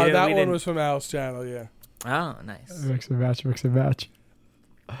no, we didn't. That we one didn't. was from Al's channel. Yeah. Oh, nice. Mix and match, mix and match.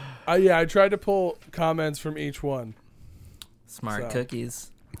 Yeah, I tried to pull comments from each one. Smart So.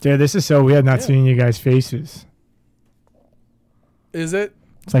 cookies. Dude, this is so weird not Yeah. seeing you guys' faces. Is it?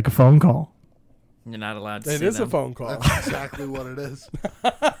 It's like a phone call. You're not allowed to It see is them. a phone call. That's exactly what it is.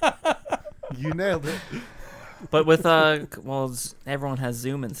 You nailed it. But with everyone has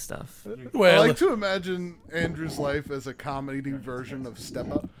Zoom and stuff. I Well, like to imagine Andrew's life as a comedy version of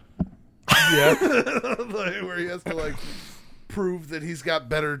Step Up. yeah. Like, where he has to like prove that he's got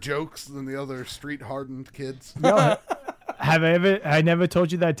better jokes than the other street hardened kids. Yo, I never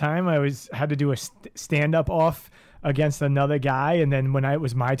told you that time I had to do a stand up off against another guy, and then when it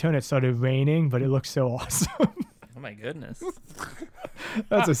was my turn, it started raining, but it looked so awesome. Oh my goodness.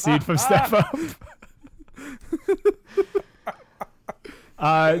 That's a scene from Step Up.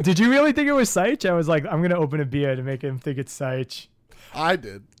 Did you really think it was Seich? I was like, I'm gonna open a beer to make him think it's Seich. I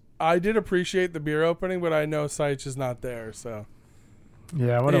did. I did appreciate the beer opening, but I know Seich is not there, so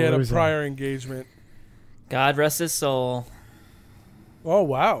Yeah, what he a had loser. a prior engagement. God rest his soul. Oh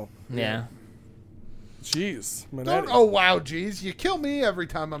wow, Yeah. jeez, Don't, Manetti. oh wow, geez, you kill me every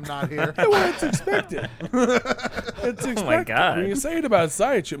time I'm not here. Well, it's expected. It's expected. my God. When you say it about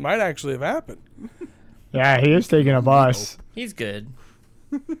Seich, it might actually have happened. Yeah, he is taking a bus. He's good.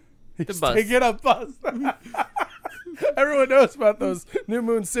 He's bus. taking a bus. Everyone knows about those New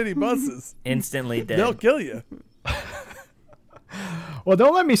Moon City buses. Instantly dead. They'll kill you. Well,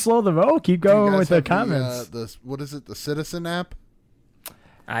 don't let me slow the roll. Keep Do you going guys with the have comments. what is it? The Citizen app?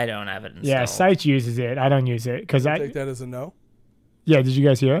 I don't have it installed. Yeah, Seich uses it. I don't use it because I'll take that as a no. Yeah, did you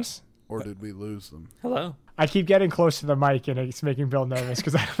guys hear us? Or did we lose them? Hello. I keep getting close to the mic and it's making Bill nervous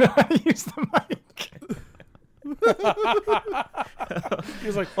because I don't know how to use the mic.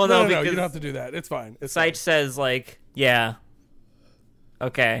 He's like, Well, no, no, you because don't have to do that. It's fine. It's Seich says like, yeah.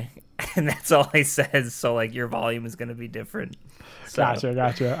 Okay. And that's all he says, so like your volume is gonna be different. So,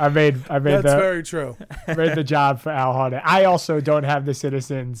 Gotcha. I made That's very true. made the job for Al harder. I also don't have the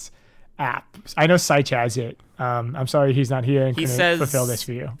Citizens app. I know Seich has it. I'm sorry he's not here and He couldn't says fulfill this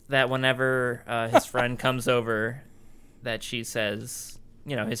for you. that whenever his friend comes over, that she says,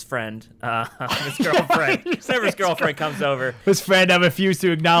 his friend, his girlfriend. Whenever his girlfriend comes over, His friend, I refuse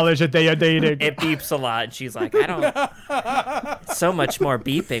to acknowledge that they are dating. it beeps a lot, and she's like, I don't. So much more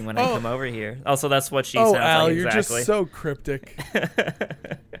beeping when I come over here. Also, that's what she sounds Al, like you're exactly. just so cryptic.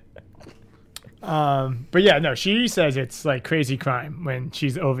 But yeah, no, she says it's like crazy crime when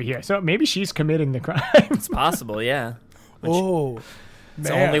she's over here. So maybe she's committing the crime. It's possible, yeah. Oh, It's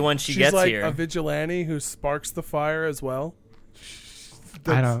man. only when she She's gets like here. a vigilante who sparks the fire as well.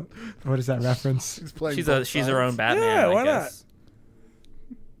 I don't. What is that reference? He's playing. She's both she's sides. her own Batman. Yeah, why I guess.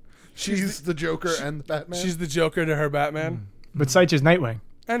 She's the Joker and the Batman. She's the Joker to her Batman. But Seitz is Nightwing.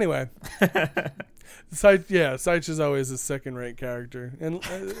 Anyway, Seitz is always a second-rate character, and he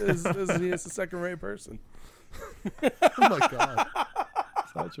is a second-rate person. oh my god.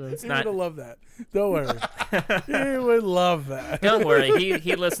 He not- would love that. Don't worry, he would love that. Don't worry,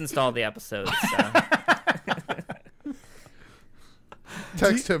 he listens to all the episodes. So.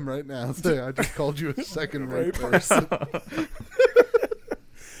 Text him right now. Say I just called you a second-rate person.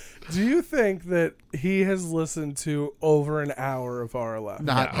 Do you think that he has listened to over an hour of RLF?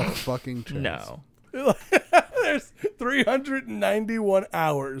 Not a fucking chance. No. There's 391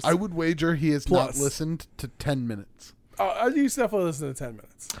 hours. I would wager he has Plus. not listened to 10 minutes. I used to definitely listen to 10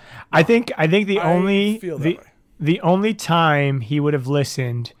 minutes. I think the I only feel that way. the only time he would have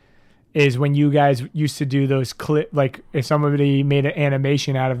listened is when you guys used to do those clip, like if somebody made an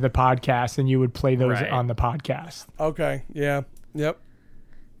animation out of the podcast and you would play those Right. on the podcast. Okay. Yeah. Yep.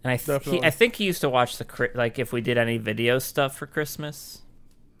 And Definitely. I think he used to watch like if we did any video stuff for Christmas.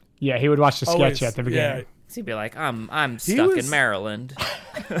 Yeah, he would watch the sketch Always, at the beginning. So he'd be like, I'm stuck was- in Maryland.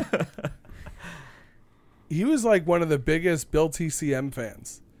 He was like one of the biggest Bill TCM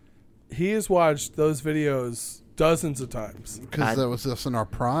fans. He has watched those videos dozens of times. Because that was us in our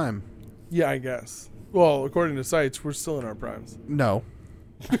prime. Yeah, I guess. Well, according to sites, we're still in our primes. No.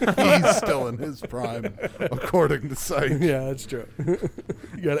 He's still in his prime, according to site. Yeah, that's true.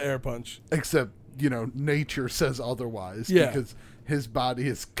 You got an air punch. Except, nature says otherwise. Yeah. Because his body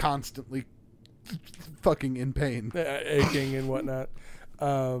is constantly fucking in pain. Aching and whatnot.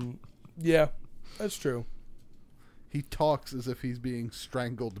 Yeah, that's true. He talks as if he's being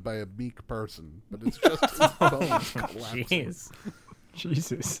strangled by a meek person, but it's just his bones collapsing. Jeez.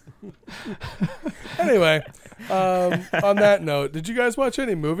 Jesus. Anyway, on that note, did you guys watch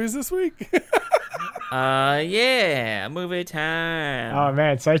any movies this week? Yeah, movie time. Oh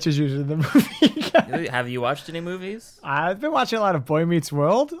man, Seitz is usually the movie guy. Have you watched any movies? I've been watching a lot of Boy Meets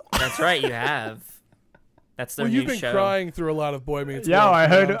World. That's right, you have. That's their Well, new you've been show. crying through a lot of Boy Meets Yeah, World. I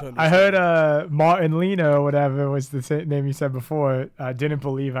from now to heard Martin Lena or whatever was the name you said before. Didn't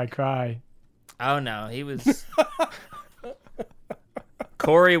believe I cry. Oh no, he was.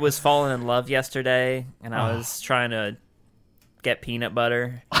 Corey was falling in love yesterday, and I was trying to get peanut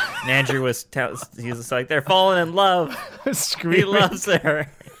butter. And Andrew was he was just like, they're falling in love. I was He screaming. loves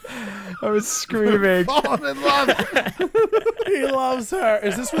her. I was screaming. Falling in love. He loves her.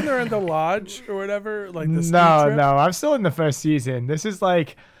 Is this when they're in the lodge or whatever? Like the ski No, trip? no, I'm still in the first season. This is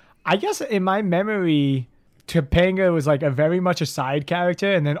like, I guess in my memory, Topanga was like a very much a side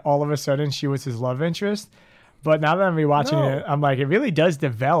character, and then all of a sudden she was his love interest. But now that I'm rewatching No. it, I'm like, it really does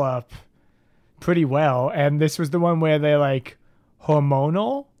develop pretty well. And this was the one where they're like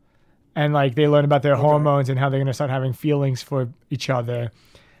hormonal, and like they learn about their hormones and how they're gonna start having feelings for each other.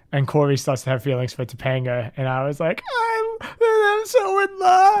 And Corey starts to have feelings for Topanga, and I was like, I'm so in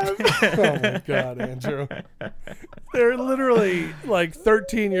love. Oh my God, Andrew. They're literally like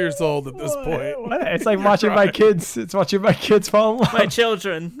 13 years old at this point. What? It's like watching my kids. It's watching my kids fall in love. My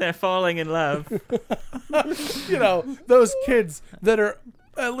children, they're falling in love. You know, those kids that are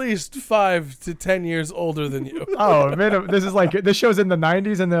at least 5 to 10 years older than you. Oh man, this show's in the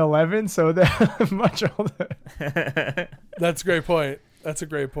 90s and the 11, so they're much older. That's a great point. That's a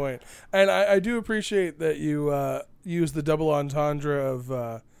great point. And I do appreciate that you use the double entendre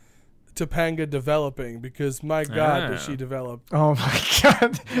of Topanga developing, because my God, does she develop. Oh my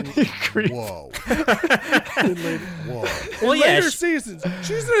God, you creep. Whoa. Whoa. Well, yeah, Later seasons,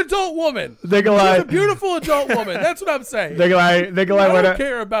 she's an adult woman. They go She's a like, beautiful adult woman. That's what I'm saying. they go I like, don't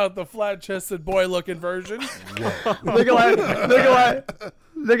care about the flat-chested boy-looking version.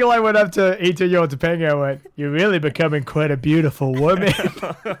 Nikolai went up to 18-year-old Topanga and went, "You're really becoming quite a beautiful woman."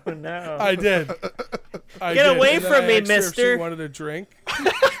 oh no. I did. Get away And then from I me, asked her if mister. She wanted a drink.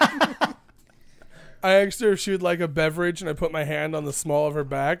 I asked her if she would like a beverage, and I put my hand on the small of her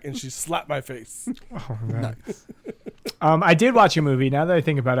back, and she slapped my face. Oh, man. I did watch a movie. Now that I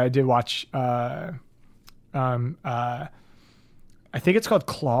think about it, I did watch. I think it's called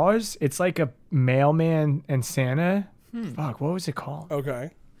Claus. It's like a mailman and Santa Fuck, what was it called?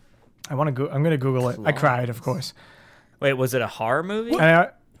 Okay. I want to go. I'm gonna Google it. I cried, of course. Wait, was it a horror movie?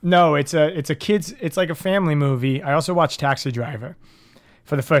 No, it's a kids. It's like a family movie. I also watched Taxi Driver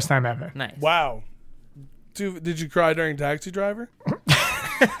for the first time ever. Nice. Wow. Did you cry during Taxi Driver?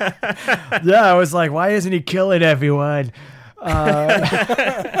 Yeah, I was like, why isn't he killing everyone?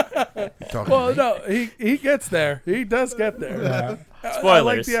 Well, no, he gets there. He does get there. Yeah. I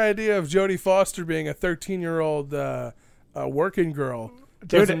like Spoilers. the idea of Jodie Foster being a 13-year-old working girl.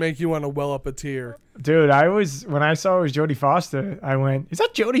 Doesn't make you want to well up a tear. Dude, when I saw it was Jodie Foster, I went, is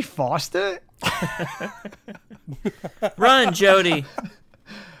that Jodie Foster? Run, Jodie.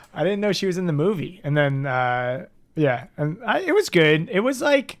 I didn't know she was in the movie. And then, it was good. It was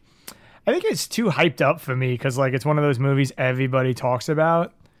like, I think it's too hyped up for me because, like, it's one of those movies everybody talks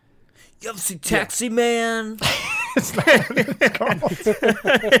about. You ever see Taxi Man? It's not what it's called.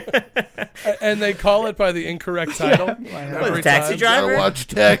 And they call it by the incorrect title. Every Taxi time. Driver? Gotta watch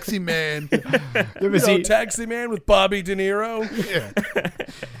Taxi Man. You ever You know, see Taxi Man with Bobby De Niro.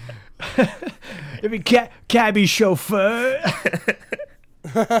 Cabby Chauffeur?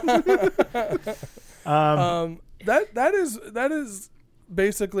 That is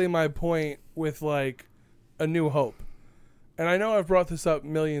basically my point with like A New Hope. And I know I've brought this up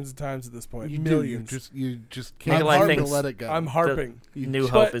millions of times at this point. You millions. you just Maybe can't like afford to things- let it go. I'm harping. New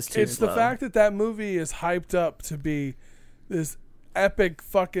But Hope is too it's slow. the fact that movie is hyped up to be this epic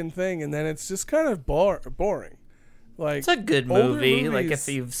fucking thing, and then it's just kind of boring. Like, It's a good older movie. Like movies,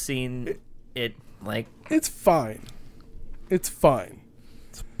 if you've seen it, like it's fine. It's fine.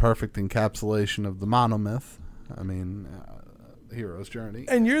 It's a perfect encapsulation of the monomyth. I mean, hero's journey.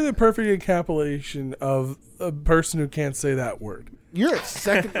 And you're the perfect encapsulation of a person who can't say that word. You're a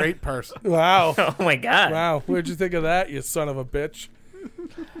second-rate person. Wow. oh my god. Wow. What'd you think of that, you son of a bitch?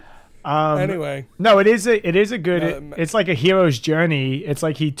 Anyway. No, it is a good. No, It's like a hero's journey. It's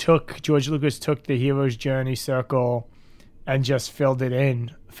like George Lucas took the hero's journey circle and just filled it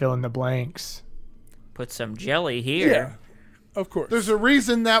in, fill in the blanks. Put some jelly here. Yeah. Of course. There's a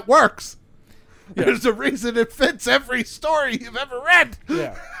reason that works. Yeah. There's a reason it fits every story you've ever read.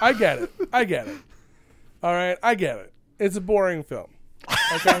 Yeah. I get it. All right. I get it. It's a boring film.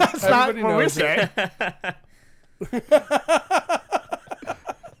 Okay. That's not Everybody what we're knows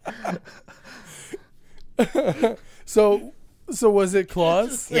it. So was it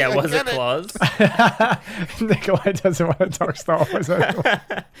Claus? Yeah, was it get it. Claus? Nikolai doesn't want to talk Star Wars anymore.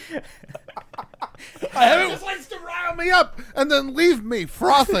 I haven't likes to rile me up and then leave me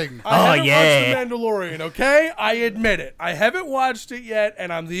frothing. I haven't yeah. watched The Mandalorian, okay? I admit it. I haven't watched it yet,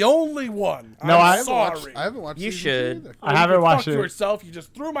 and I'm the only one. No, I'm I haven't sorry. I haven't watched You season should. two either. I haven't watched Fuck it. yourself. You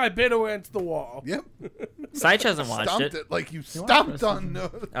just threw my bid against the wall. Yep. Seich hasn't watched Stomped it. it like you stomped on.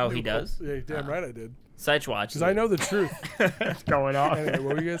 Oh, he does? Yeah, damn right I did. Seich watched Because it. I know the truth. What's going on? Anyway,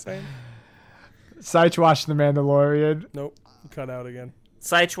 what were you guys saying? Seich watched The Mandalorian. Nope. Cut out again.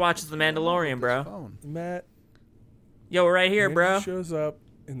 Seich watches The Mandalorian, bro. Phone. Matt Yo, we're right here, Andy bro. shows up,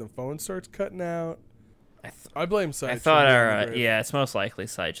 and the phone starts cutting out. I blame Sight. I thought it's most likely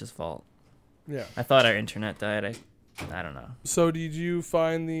Seich's fault. Yeah. I thought our internet died. I don't know. So did you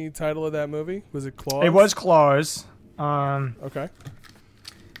find the title of that movie? Was it Claus? It was Claus. Okay.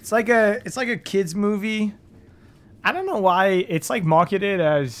 It's like a kids movie. I don't know why it's like marketed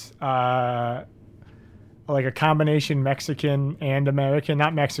as like a combination Mexican and American,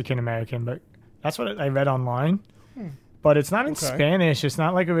 not Mexican American, but that's what I read online. But it's not in Okay. Spanish. It's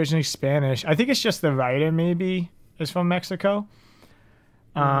not like originally Spanish. I think it's just the writer maybe is from Mexico.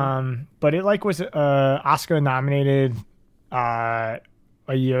 But it like was Oscar nominated a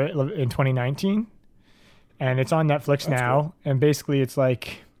year in 2019, and it's on Netflix now. And basically, it's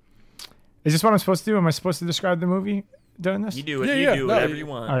like, is this what I'm supposed to do? Am I supposed to describe the movie during this? You do it. Yeah, you yeah. do No, whatever you- you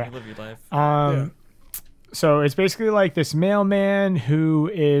want. Okay. You live your life. Yeah. So it's basically like this mailman who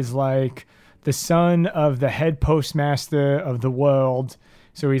is like the son of the head postmaster of the world.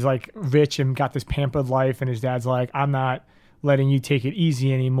 So he's like rich and got this pampered life, and his dad's like, I'm not letting you take it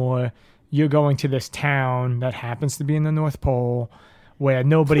easy anymore. You're going to this town that happens to be in the North Pole where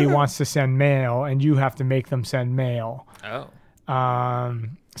nobody wants to send mail, and you have to make them send mail. Oh.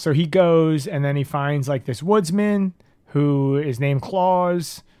 So he goes, and then he finds like this woodsman who is named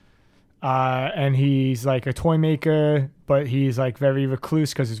Claus. And he's like a toy maker, but he's like very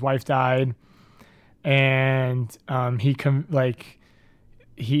recluse because his wife died. And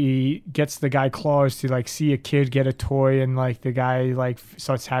he gets the guy Claus to like see a kid get a toy, and like the guy like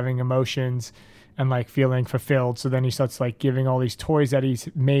starts having emotions and like feeling fulfilled. So then he starts like giving all these toys that he's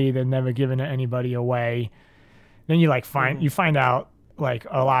made and never given to anybody away. Then you like you find out like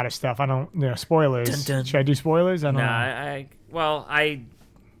a lot of stuff. I don't, spoilers. Dun, dun. Should I do spoilers? I don't Nah, know.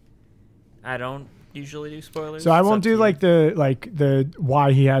 I don't usually do spoilers. So I It's won't up to do you. the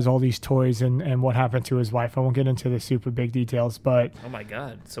why he has all these toys and what happened to his wife. I won't get into the super big details, but Oh my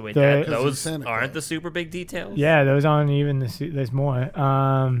god! So wait, The- those Santa aren't Claus. the super big details. yeah, those aren't even there's more.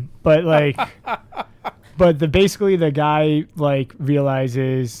 But like, but basically the guy like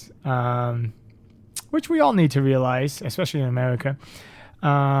realizes, which we all need to realize, especially in America,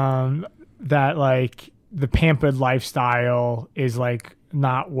 that like the pampered lifestyle is like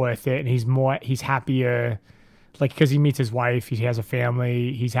not worth it, and he's happier, like because he meets his wife, he has a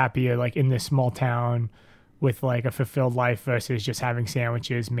family, he's happier like in this small town with like a fulfilled life versus just having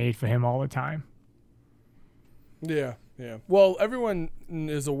sandwiches made for him all the time. Yeah, yeah. Well, everyone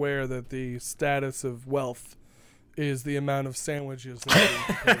is aware that the status of wealth is the amount of sandwiches that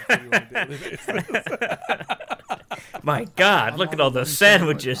you pay for you on a daily basis. My God, look at all those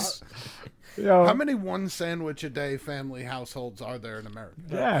sandwiches. How many one sandwich a day family households are there in America?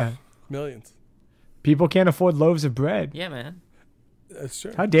 Yeah, Millions. people can't afford loaves of bread. Yeah, man. That's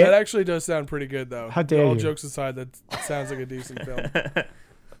true. How dare- That actually does sound pretty good, though. How dare All you. jokes aside, that sounds like a decent film.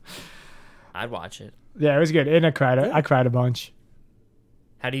 I'd watch it. Yeah, it was good, and I cried a bunch.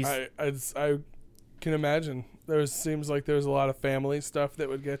 How do you? I can imagine. Seems like there's a lot of family stuff that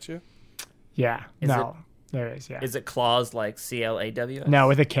would get you. Yeah, Is there is. Yeah, Is it Claus like CLAWS? no,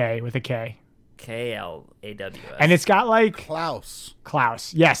 with a K. KLAWS. And it's got like Klaus.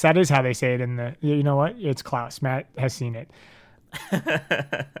 Klaus. Yes, that is how they say it in the. You know what? It's Klaus. Matt has seen it.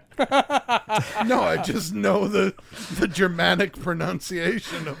 No, I just know the Germanic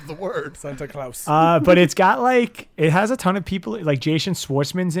pronunciation of the word. Santa Claus. But it's got like it has a ton of people. Like Jason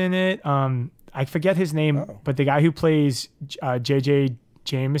Schwartzman's in it. I forget his name, but the guy who plays J.J.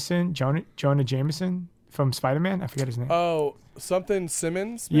 Jameson, Jonah Jameson from Spider-Man. I forget his name. Oh, something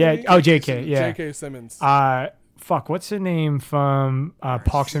Simmons? Yeah. Maybe? Oh, J.K. Yeah. J.K. Simmons. Fuck. What's the name from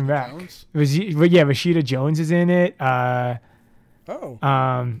Parks and Rec? Jones? Rashida Jones is in it. Oh,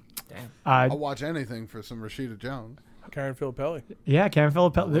 I'll watch anything for some Rashida Jones. Karen Filippelli. Yeah, Karen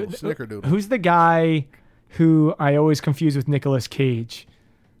little Filippelli. snickerdoodle. Who's the guy who I always confuse with Nicolas Cage?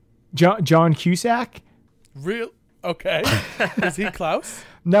 John Cusack? Real? Okay. Is he Klaus?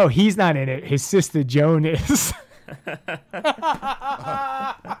 No, he's not in it. His sister Joan is.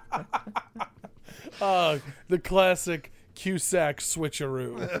 Oh, the classic Cusack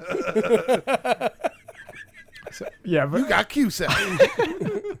switcheroo. Yeah, You but got Cusack.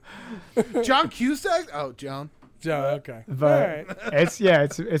 John Cusack? Oh, John. Joe, okay. but All right. it's a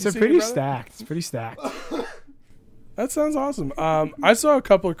seen pretty it, brother? stacked. It's pretty stacked. That sounds awesome. I saw a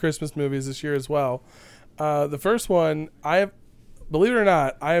couple of Christmas movies this year as well. The first one, believe it or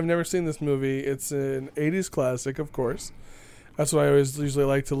not, I have never seen this movie. It's an 80s classic, of course. That's what I always usually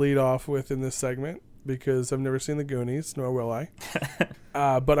like to lead off with in this segment because I've never seen The Goonies, nor will I.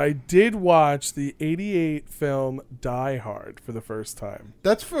 But I did watch the 88 film Die Hard for the first time.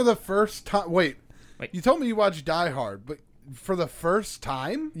 That's for the first time. Wait. Wait. You told me you watched Die Hard, but for the first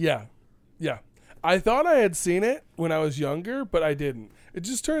time? Yeah. Yeah. I thought I had seen it when I was younger, but I didn't. It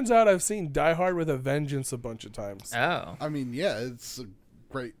just turns out I've seen Die Hard with a Vengeance a bunch of times. Oh. I mean, yeah, it's a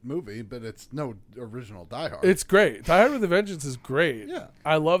great movie, but it's no original Die Hard. It's great. Die Hard with a Vengeance is great. Yeah.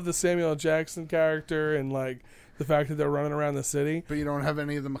 I love the Samuel L. Jackson character and like the fact that they're running around the city. But you don't have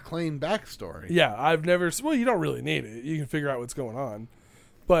any of the McClane backstory. Yeah, I've never. Well, you don't really need it. You can figure out what's going on,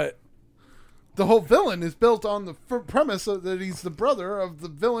 but The whole villain is built on the premise of that he's the brother of the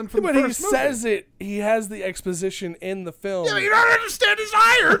villain from but the he first movie. says it. He has the exposition in the film. Yeah, but you don't understand his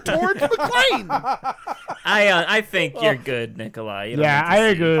ire towards McClane. I think you're good, Nikolai. You don't Yeah, need to I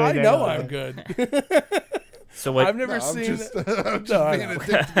see. agree. I with know that. I'm good. So what? I've never I'm seen. just, I'm just No, I being know. a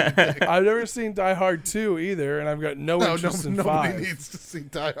dick to you, Dick. I've never seen Die Hard 2 either, and I've got no No, interest in nobody 5. needs to see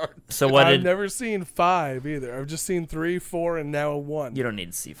Die Hard. so what I've did? never seen 5 either. I've just seen 3, 4, and now 1. You don't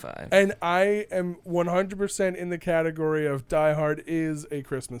need to see 5. And I am 100% in the category of Die Hard is a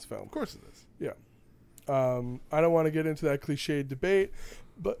Christmas film. Of course it is. Yeah. I don't want to get into that cliched debate,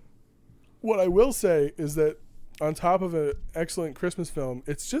 but what I will say is that on top of an excellent Christmas film,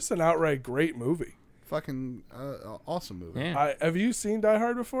 it's just an outright great movie. Fucking awesome movie. Yeah. Have you seen Die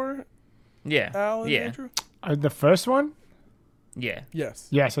Hard before, Yeah. Al and Yeah. Andrew? The first one? Yeah. Yes.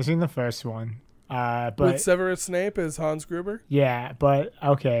 Yes, I've seen the first one. With But Severus Snape as Hans Gruber? yeah, but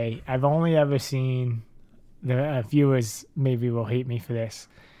okay, I've only ever seen the viewers maybe will hate me for this,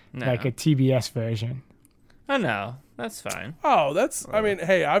 No. like a TBS version. Oh no, that's fine. Oh, that's, I mean,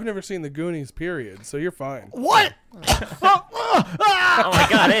 hey, I've never seen The Goonies, period, so you're fine. What? Oh my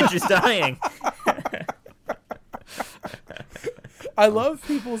God, Andrew's dying. I love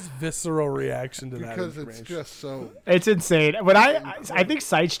people's visceral reaction to that Because information. it's just so. It's insane. When I think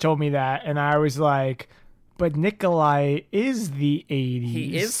Seitz told me that, and I was like, but Nikolai is the 80s.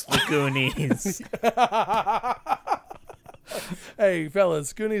 He is the Goonies. Hey,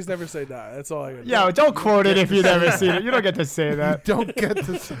 fellas, Goonies never say die. That's all I got. Yo, don't quote it if you've never seen it. You don't get to say that. Don't get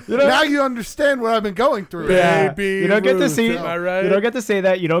this. Now you understand what I've been going through. Yeah. Baby You don't get to Ruth, see. am I right? You don't get to say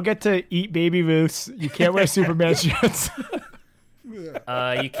that. You don't get to eat baby Ruths. You can't wear Superman shirts.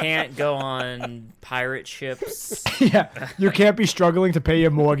 You can't go on pirate ships. Yeah, you can't be struggling to pay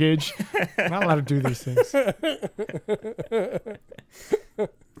your mortgage. You're not allowed to do these things.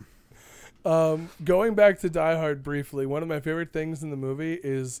 Going back to Die Hard briefly, one of my favorite things in the movie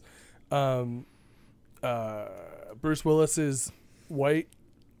is Bruce Willis's white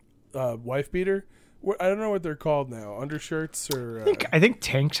wife beater. I don't know what they're called now. Undershirts or I think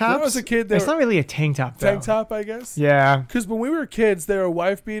tank tops. When I was a kid, they it's were- not really a tank top. Though. tank top, I guess. Yeah. Because when we were kids, they were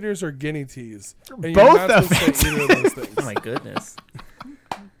wife beaters or guinea tees. And Both you're not supposed to say either of those Oh things. my goodness.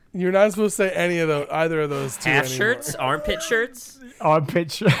 You're not supposed to say any of those, either of those two Half anymore. shirts, armpit shirts,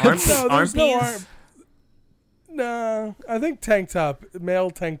 Armpit shirts. No, there's no armpies. arm. No, I think tank top,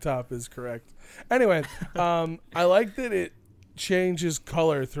 male tank top is correct. Anyway, I like that it changes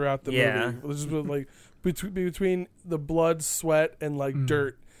color throughout the Yeah. movie. This is what, like between the blood, sweat, and like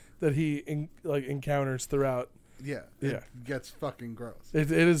dirt that he encounters throughout. Yeah. Yeah. It gets fucking gross.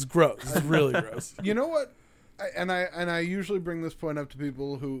 It is gross. It's really gross. You know what? I usually bring this point up to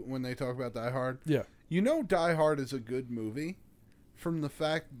people who, when they talk about Die Hard, Yeah. you know Die Hard is a good movie from the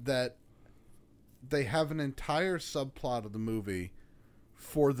fact that they have an entire subplot of the movie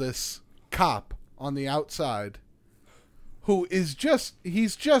for this cop on the outside who is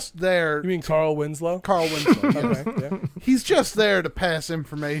he's just there. You mean Carl Winslow? Carl Winslow. Yes. Okay. Yeah. He's just there to pass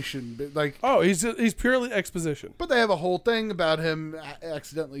information. But like, Oh, he's purely exposition. but they have a whole thing about him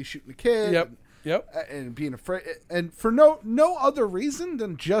accidentally shooting a kid. Yep. Yep. And being afraid, and for no other reason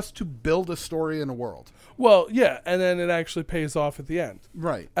than just to build a story in a world. Well, yeah, and then it actually pays off at the end.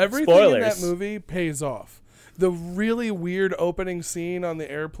 Right. Everything in that Spoilers. movie pays off. The really weird opening scene on the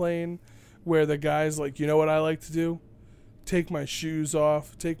airplane where the guy's like, you know what I like to do? Take my shoes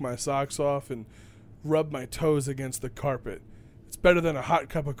off, take my socks off, and rub my toes against the carpet. It's better than a hot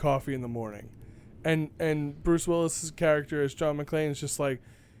cup of coffee in the morning. And Bruce Willis's character as John McClane is just like,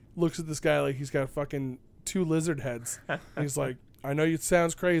 looks at this guy like he's got fucking 2 lizard heads. And he's like, I know it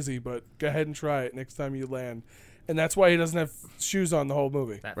sounds crazy, but go ahead and try it next time you land. And that's why he doesn't have shoes on the whole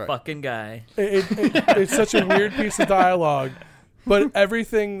movie. That Right. fucking guy. It's such a weird piece of dialogue, but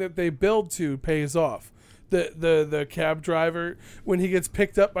everything that they build to pays off. The cab driver, when he gets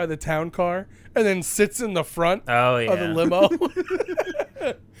picked up by the town car and then sits in the front Oh of the yeah. limo,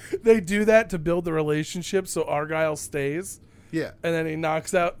 they do that to build the relationship so Argyle stays. Yeah. And then he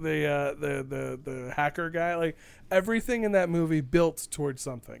knocks out the hacker guy. Like everything in that movie built towards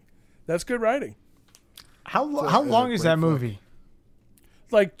something. That's good writing. How it's long a is great that flick. movie?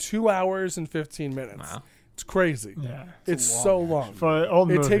 Like 2 hours and 15 minutes. Wow. It's crazy. Yeah. It's so long. For an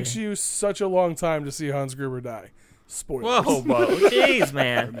old It movie. takes you such a long time to see Hans Gruber die. Spoilers. Whoa, whoa, jeez,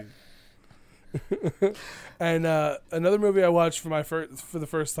 man. And another movie I watched for the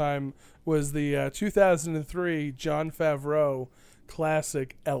first time was the 2003 Jon Favreau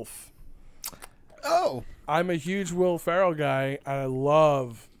classic Elf. Oh. I'm a huge Will Ferrell guy,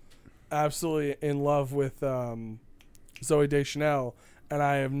 and absolutely in love with Zooey Deschanel, and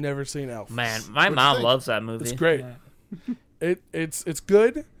I have never seen Elf. Man, my What'd you mom think? loves that movie. It's great. Yeah. It's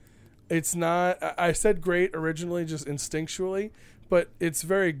good. It's not. I said great originally, just instinctually, but it's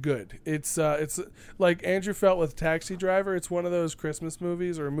very good. It's like Andrew felt with Taxi Driver. It's one of those Christmas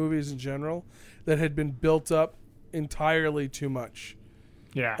movies or movies in general that had been built up entirely too much.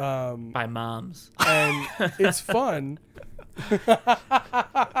 Yeah. By moms. And it's fun.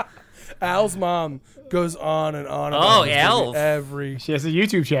 Al's mom goes on and on about Oh, this Alf. movie every. She has a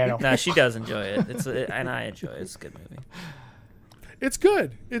YouTube channel. No, she does enjoy it. And I enjoy it. It's a good movie. It's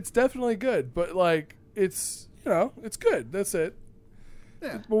good. It's definitely good, but like it's it's good. That's it.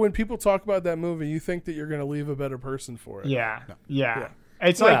 Yeah. But when people talk about that movie, you think that you're going to leave a better person for it. Yeah. Yeah. Yeah.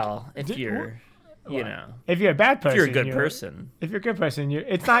 It's Well, like if you're, you know, if you're a bad if person, you're a good person. If you're a good person,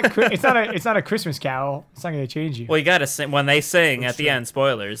 it's not a Christmas Carol. It's not going to change you. Well, you gotta sing when they sing at the end.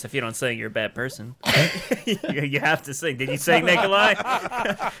 Spoilers: if you don't sing, you're a bad person. You have to sing. Did you sing, Nikolai?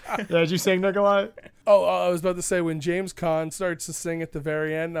 Yeah, did you sing Nikolai? Oh, I was about to say when James Caan starts to sing at the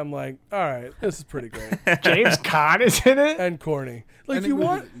very end, I'm like, all right, this is pretty great James Caan is in it. and corny. Like Any you movie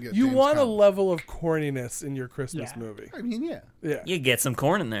want that can get you James want a Caan. level of corniness in your Christmas Yeah. movie. I mean, yeah. Yeah. You get some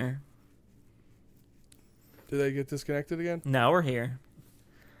corn in there. Did they get disconnected again? No, we're here.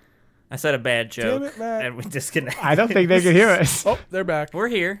 I said a bad joke, Damn it, Matt. and we disconnected. I don't think they can hear us. Oh, they're back. We're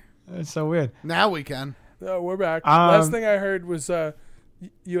here. That's so weird. Now we can. Oh, we're back. Last thing I heard was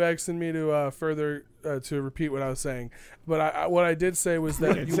you asking me to further to repeat what I was saying. But what I did say was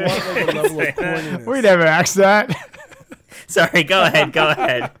that you want like a level of corniness. We never asked that. Sorry, go ahead. Go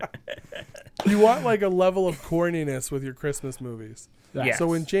ahead. You want like a level of corniness with your Christmas movies. Yes. So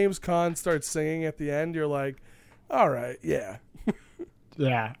when James Caan starts singing at the end, you're like, all right, yeah.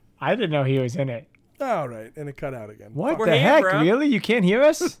 Yeah. I didn't know he was in it. All right. And it cut out again. What We're the here, heck? bro. Really? You can't hear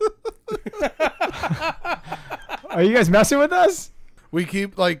us? Are you guys messing with us? We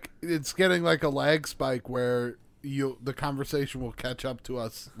keep like it's getting like a lag spike where the conversation will catch up to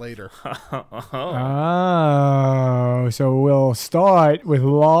us later. Oh, so we'll start with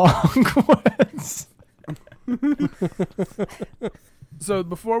long words. So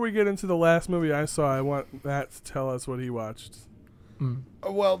before we get into the last movie I saw, I want Matt to tell us what he watched.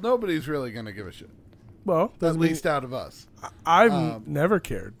 Well, nobody's really gonna give a shit. Well, At doesn't mean least out of us. I've never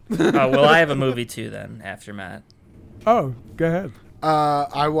cared. Well, I have a movie too then, after Matt. Oh, go ahead.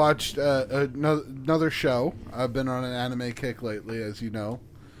 I watched another show. I've been on an anime kick lately, as you know.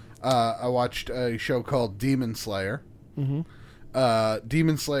 I watched a show called Demon Slayer. Mm-hmm.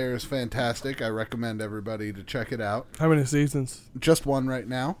 Demon Slayer is fantastic. I recommend everybody to check it out. How many seasons? Just one right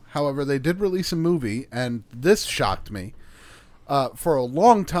now. However, they did release a movie, and this shocked me. For a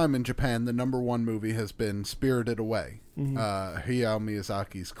long time in Japan, the number one movie has been Spirited Away, Hayao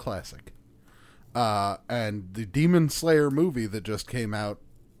Miyazaki's classic. And the Demon Slayer movie that just came out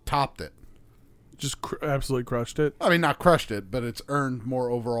topped it. Just absolutely crushed it. I mean, not crushed it, but it's earned more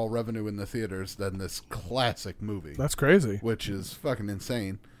overall revenue in the theaters than this classic movie, That's crazy. which is fucking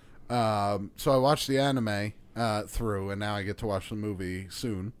insane. So I watched the anime through, and now I get to watch the movie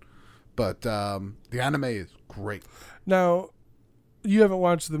soon. But the anime is great. Now, you haven't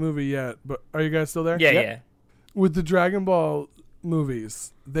watched the movie yet, but are you guys still there? Yeah, Yep. yeah. With the Dragon Ball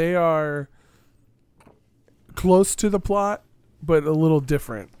movies, they are close to the plot, but a little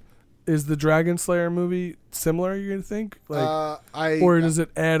different. Is the Dragon Slayer movie similar, you think? Or does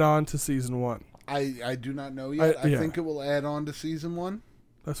it add on to season one? I do not know yet. I yeah. think it will add on to season one.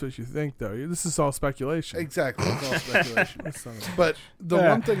 That's what you think, though. This is all speculation. Exactly. It's all speculation. That's not- But the Yeah.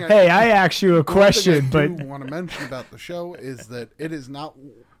 one thing Hey, I asked you a question, I but do want to mention about the show is that it is not.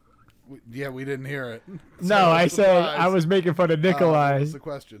 Yeah, we didn't hear it. no, So, I said surprise. I was making fun of What Nikolai. was the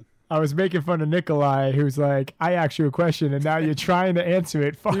question? I was making fun of Nikolai, who's like, I asked you a question, and now you're trying to answer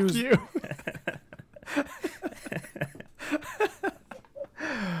it. Fuck you.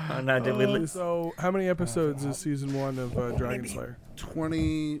 Oh, no, did we? So, how many episodes is season one of Dragon Slayer?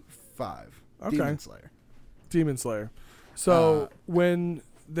 25. Okay. Demon Slayer. Demon Slayer. So, when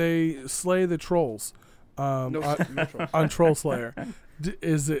they slay the trolls No trouble. on Troll Slayer,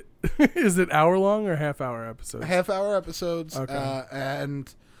 is it is it hour long or half hour episodes? Half-hour episodes, Okay.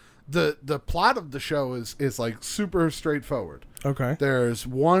 and the plot of the show is like super straightforward. Okay. There's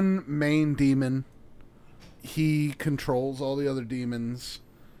one main demon. He controls all the other demons.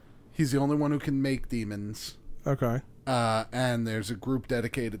 He's the only one who can make demons. Okay. And there's a group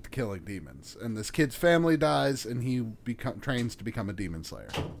dedicated to killing demons. And this kid's family dies, and he trains to become a demon slayer.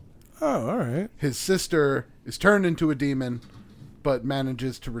 Oh, all right. His sister is turned into a demon, but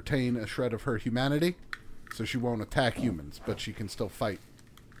manages to retain a shred of her humanity, so she won't attack humans, but she can still fight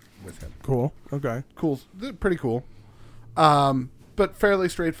with him. Cool. Okay. Cool, pretty cool. But fairly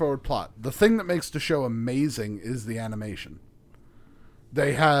straightforward plot. The thing that makes the show amazing is the animation.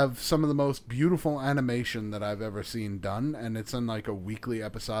 They have some of the most beautiful animation that I've ever seen done, and it's in like a weekly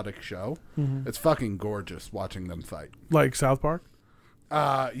episodic show. Mm-hmm. It's fucking gorgeous watching them fight. Like South Park?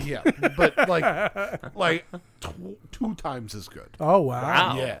 Yeah, but like 2 times as good. Oh, wow.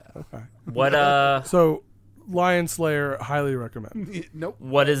 Wow. Yeah. What So, Lion Slayer, highly recommend. Nope.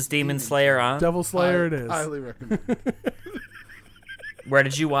 what is Demon Slayer on? Devil Slayer it is. Highly recommend. Where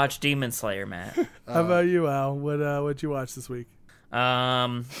did you watch Demon Slayer, Matt? How about you, Al? What'd you watch this week?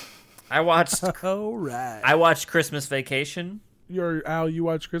 I watched All right. I watched Christmas Vacation. Al, you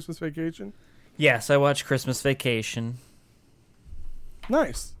watched Christmas Vacation? Yes, I watched Christmas Vacation.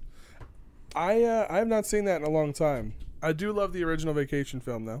 Nice. I have not seen that in a long time. I do love the original Vacation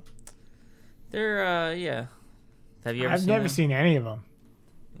film, though. They're yeah. Have you ever I've seen never them? seen any of them.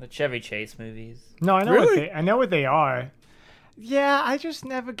 The Chevy Chase movies? No, I know Really? I know what they are. Yeah, I just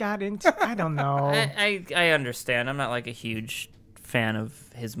never got into. I don't know. I understand. I'm not like a huge fan of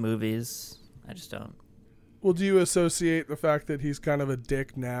his movies. I just don't. Well, do you associate the fact that he's kind of a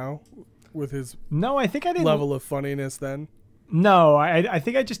dick now with his No, I think I didn't. level of funniness then? No, I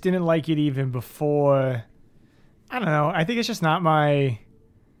think I just didn't like it even before I don't know. I think it's just not my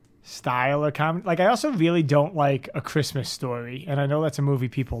style of comedy. Like, I also really don't like A Christmas Story, and I know that's a movie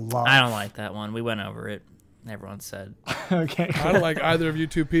people love. I don't like that one. We went over it. Everyone said. Okay. I don't like either of you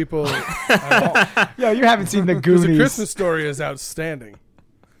two people at all. Yo, you haven't seen The Because Goonies. A Christmas Story is outstanding.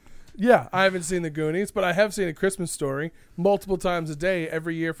 Yeah, I haven't seen The Goonies, but I have seen A Christmas Story multiple times a day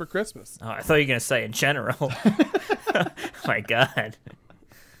every year for Christmas. Oh, I thought you were gonna say in general. My God.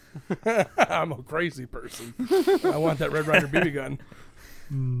 I'm a crazy person. I want that Red Ryder BB gun.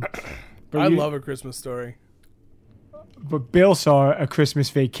 But I you- love A Christmas Story. But Bill saw A Christmas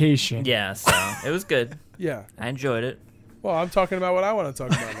Vacation. Yeah, so it was good. Yeah. I enjoyed it. Well, I'm talking about what I want to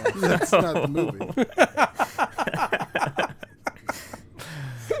talk about now. That's not the movie.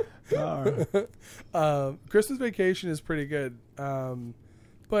 Christmas Vacation is pretty good.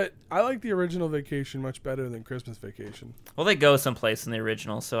 But I like the original Vacation much better than Christmas Vacation. Well, they go someplace in the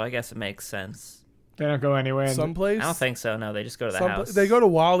original, so I guess it makes sense. They don't go anywhere. Someplace? I don't think so. No, they just go to the house. They go to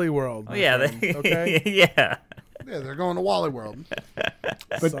Wally World. Oh my yeah, friend, they, okay? yeah. Yeah, they're going to Wally World.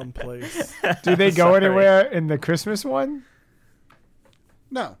 Someplace. Do they go Sorry. anywhere in the Christmas one?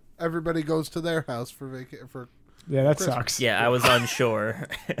 No, everybody goes to their house for Yeah, that Christmas. sucks. Yeah, I was unsure.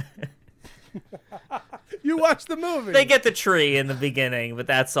 You watched the movie. They get the tree in the beginning, but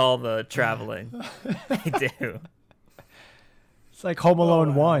that's all the traveling they do. It's like Home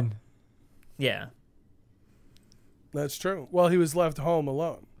Alone 1. Yeah. That's true. Well, he was left home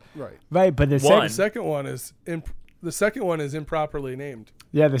alone. Right. Right, but the One. The second one is improperly named.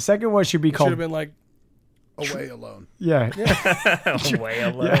 the second one should be It should called have been like Away alone. Way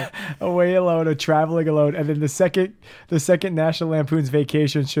alone. Away Alone or Traveling Alone, and then the second National Lampoon's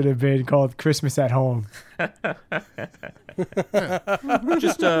Vacation should have been called Christmas at Home. We're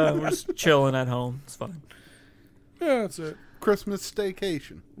just chilling at home. It's fine. yeah, that's it. Christmas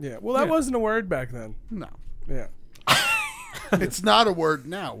staycation. Yeah. Well, that wasn't a word back then. No. Yeah. It's not a word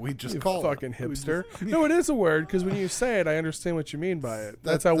now. We just You call fucking it. We just- hipster. No, it is a word because when you say it, I understand what you mean by it.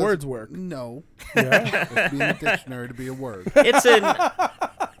 That's how doesn't- words work. No. Yeah. It's in a dictionary to be a word.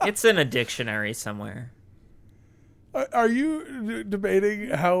 It's in a dictionary somewhere. Are you debating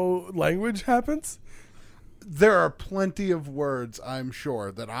how language happens? There are plenty of words, I'm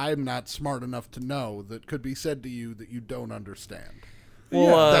sure, that I'm not smart enough to know that could be said to you that you don't understand.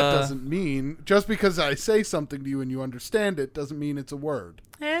 Well, That doesn't mean, just because I say something to you and you understand it, doesn't mean it's a word.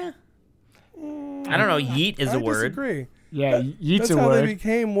 I don't know. Yeet is I a word. disagree. Yeah, yeet's That's a how they word.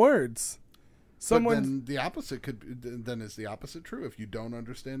 became words. But Someone. then the opposite then is the opposite true? If you don't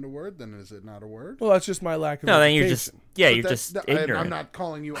understand a word, then is it not a word? Well, that's just my lack of No, then education. you're just you're But just that- ignorant. I'm not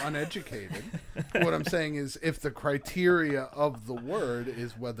calling you uneducated. What I'm saying is, if the criteria of the word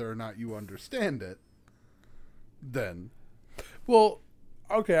is whether or not you understand it, then Well,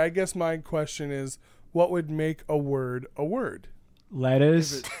 okay, I guess my question is, what would make a word a word?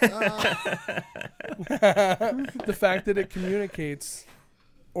 Letters. The fact that it communicates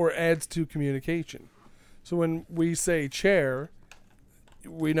or adds to communication. So when we say chair,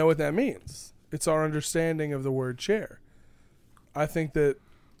 we know what that means. It's our understanding of the word chair. I think that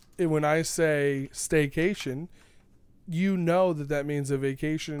when I say staycation, you know that means a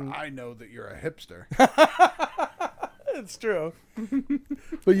vacation. I know that you're a hipster. It's true.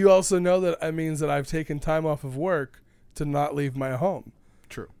 But you also know that it means that I've taken time off of work to not leave my home.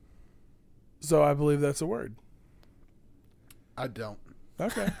 True. So I believe that's a word. I don't.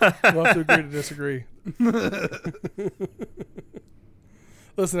 Okay. We'll have to agree to disagree.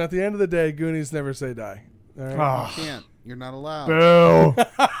 Listen, at the end of the day, Goonies never say die. All right? Oh, Can't. You're not allowed. boo.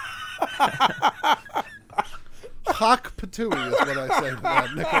 Hock patooey is what I say to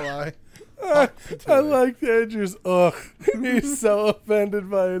that, Nikolai. Hock I patooey. like Andrew's ugh. He's so offended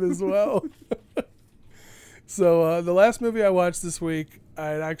by it as well. So the last movie I watched this week, I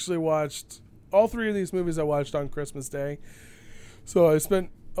had actually watched all three of these movies I watched on Christmas Day. So I spent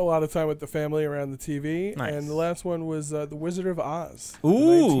a lot of time with the family around the TV. Nice. And the last one was The Wizard of Oz. Ooh. The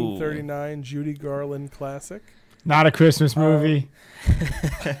 1939 Judy Garland classic. Not a Christmas movie.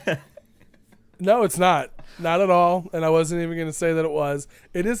 No, it's not. Not at all. And I wasn't even going to say that it was.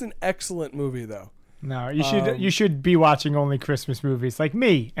 It is an excellent movie, though. No, you should be watching only Christmas movies like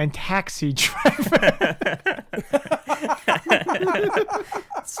me and Taxi Driver.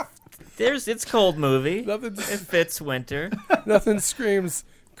 It's cold movie. Nothing, It fits winter. nothing screams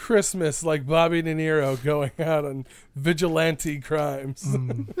Christmas like Bobby De Niro going out on vigilante crimes.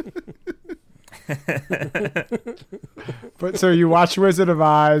 But so you watch Wizard of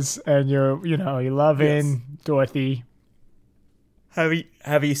Oz and you're loving Dorothy. Have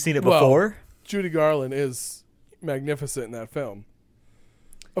you seen it Well, before? Judy Garland is magnificent in that film.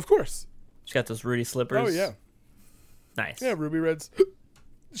 Of course. She got those Rudy slippers. Oh, yeah. Nice. Yeah, ruby reds.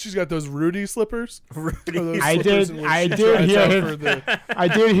 She's got those Rudy slippers. Rudy. I did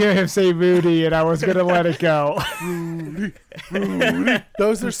hear him say Rudy, and I was gonna let it go. Rudy.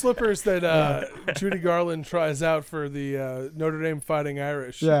 Those are slippers that Judy Garland tries out for the Notre Dame Fighting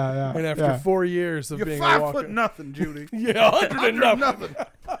Irish. Yeah. And after 4 years of You're being 5 foot nothing, Judy. yeah, 100 and nothing.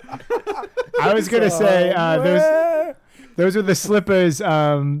 I was gonna say those are the slippers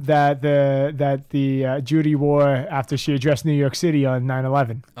that the Judy wore after she addressed New York City on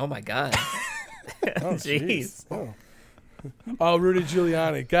 9/11. Oh my God. Oh, Jeez. Oh, Rudy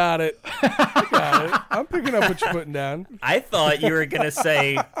Giuliani. Got it. I'm picking up what you're putting down. I thought you were gonna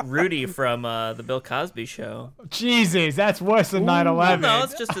say Rudy from the Bill Cosby Show. Jesus, that's worse than Well, 9/11. no,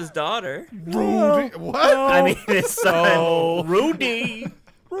 it's just his daughter. Rudy, what? I mean, his son. Rudy.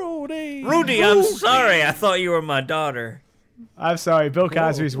 Rudy, I'm sorry. I thought you were my daughter. I'm sorry, Bill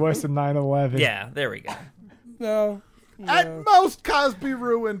Cosby's worse than 9/11. Yeah, there we go. No. At most, Cosby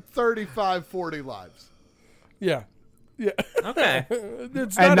ruined 35, 40 lives. Yeah. Okay.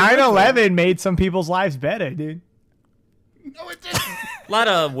 It's And not a good 9/11 made some people's lives better, dude. No, it didn't. A lot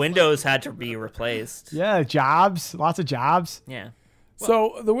of windows had to be replaced. Yeah, jobs, lots of jobs. Yeah.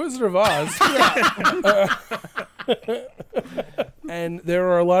 So, The Wizard of Oz. And there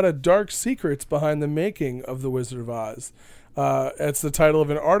are a lot of dark secrets behind the making of The Wizard of Oz. It's the title of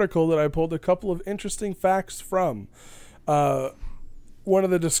an article that I pulled a couple of interesting facts from. One of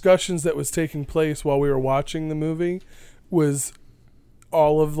the discussions that was taking place while we were watching the movie was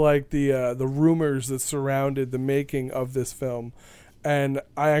all of like the rumors that surrounded the making of this film. And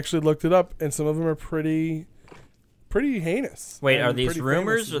I actually looked it up, and some of them are pretty heinous. Wait, and are these pretty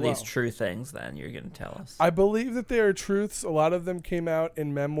rumors famous or as these well. true things then you're going to tell us? I believe that they are truths. A lot of them came out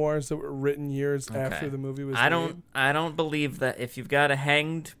in memoirs that were written years after the movie was made. I don't believe that if you've got a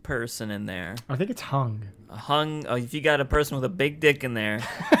hanged person in there, I think it's hung. if you got a person with a big dick in there,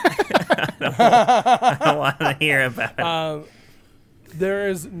 I don't want to hear about it. There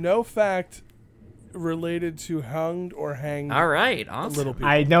is no fact related to hunged or hanged All right, awesome. little people.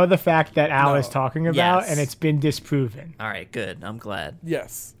 I know the fact that Al No. is talking about, Yes. and it's been disproven. All right, good. I'm glad.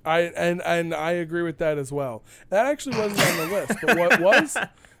 Yes, I agree with that as well. That actually wasn't on the list, but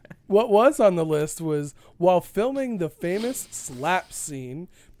what was on the list was while filming the famous slap scene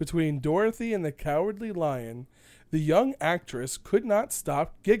between Dorothy and the Cowardly Lion, the young actress could not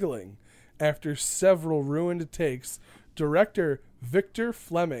stop giggling. After several ruined takes, director Victor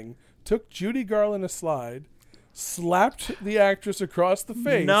Fleming took Judy Garland aside, slapped the actress across the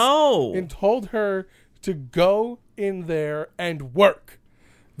face, No. and told her to go in there and work.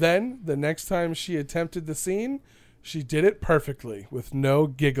 Then, the next time she attempted the scene, she did it perfectly with no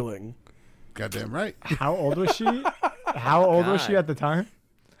giggling. Goddamn right. How old was she? How old was she God. at the time?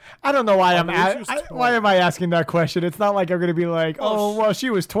 I don't know why I believe she was 20. why am I asking that question? It's not like I'm gonna be like, oh well, she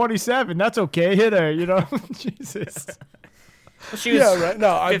was 27. That's okay. Hit her, you know. Jesus. Well, she was Yeah, right.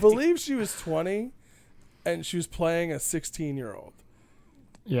 No, I 50. believe she was 20, and she was playing a 16-year-old.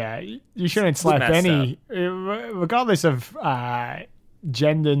 Yeah, you shouldn't slap messed any, regardless of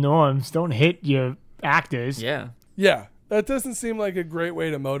gender norms. Don't hit your actors. Yeah. Yeah, that doesn't seem like a great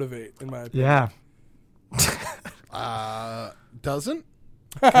way to motivate, in my opinion. Yeah. Doesn't?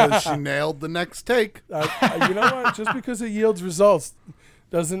 Because she nailed the next take. You know what? Just because it yields results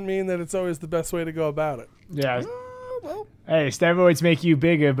doesn't mean that it's always the best way to go about it. Yeah. Well, Hey, steroids make you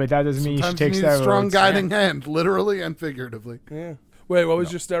bigger, but that doesn't mean you should sometimes take you need a steroids. strong guiding hand, literally and figuratively. Yeah. Wait, what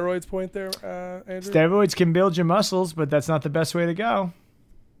was your steroids point there, Andrew? Steroids can build your muscles, but that's not the best way to go.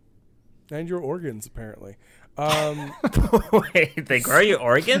 And your organs, apparently. Wait, they grow your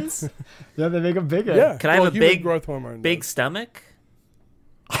organs? Yeah, they make them bigger. Yeah. Can I have a human big- growth hormone? Big does. stomach?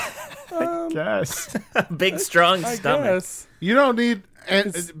 Yes. Big, strong I stomach. guess. You don't need,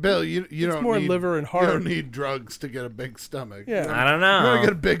 It's- Bill. You don't more need liver and You heart. don't need drugs to get a big stomach. Yeah. I don't You want to know.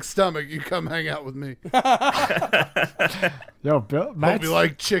 get a big stomach? You come hang out with me. Yo, Bill. Hope Matt's, you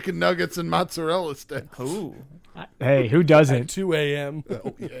like chicken nuggets and mozzarella sticks. Ooh. hey, who At doesn't? 2 a.m.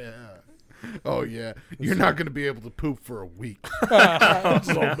 Oh yeah. Oh yeah. You're not going to be able to poop for a week.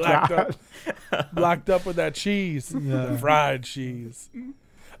 So blacked up with that cheese, the fried cheese.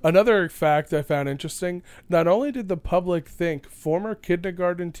 Another fact I found interesting, not only did the public think former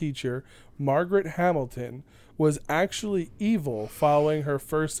kindergarten teacher Margaret Hamilton was actually evil following her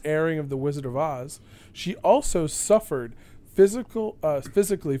first airing of The Wizard of Oz, she also suffered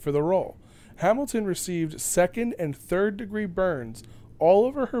physically for the role. Hamilton received 2nd and 3rd degree burns all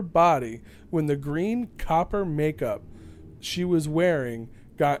over her body when the green copper makeup she was wearing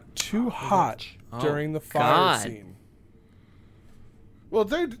got too hot during the fire God. scene. Well,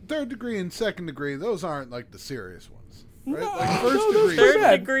 third degree and second degree, those aren't like the serious ones. right? Like first no, degree. those are Third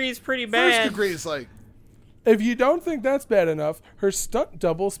bad. degree is pretty First bad. degree is like If you don't think that's bad enough, her stunt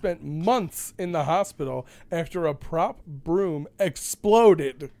double spent months in the hospital after a prop broom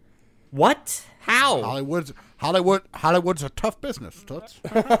exploded. What? How? Hollywood's a tough business. Toots.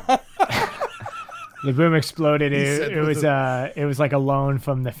 The boom exploded. said It was like a loan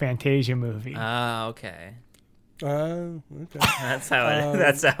from the Fantasia movie. Ah, okay. Okay. That's how it.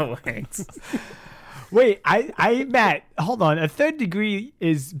 That's how it works. Wait, Matt, hold on. A third degree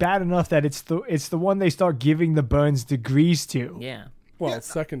is bad enough that it's the one they start giving the burns degrees to. Yeah. Well,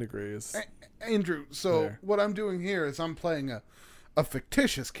 second degree is. Andrew, so There. what I'm doing here is I'm playing a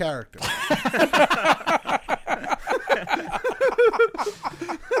fictitious character.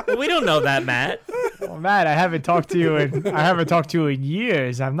 Well, we don't know that, Matt. Well, Matt, I haven't talked to you in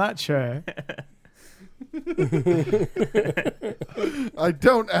years. I'm not sure. I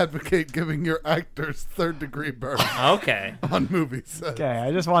don't advocate giving your actors third degree burns Okay. on movies. Okay,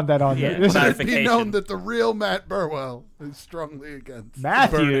 I just want that on Yeah, there. This without- is, Let it be known that the real Matt Burwell is strongly against.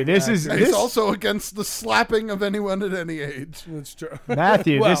 Matthew, burning this is And he's this, also against the slapping of anyone at any age. That's true.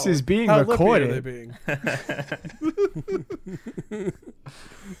 Matthew, this Well, is being how lippy are they recorded. being?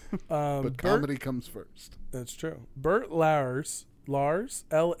 But Bert, comedy comes first. that's true. Bert Lars,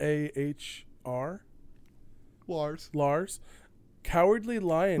 L-A-H-R, Lars, Cowardly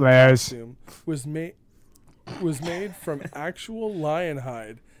Lion Lars. costume was made from actual lion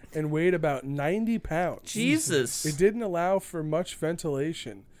hide and weighed about 90 pounds. Jesus. It didn't allow for much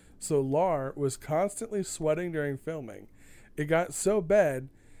ventilation, so Lar was constantly sweating during filming. It got so bad,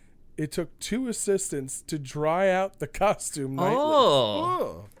 it took 2 assistants to dry out the costume nightly.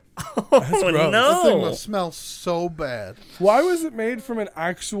 Oh. Oh, Oh, gross. that thing no. must smell so bad. Why was it made from an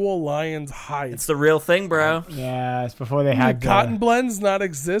actual lion's hide? It's the real thing, bro. Yeah, it's before they Did had cotton blends not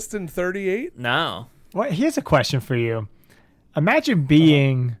exist in 38? No. What? Here's a question for you. Imagine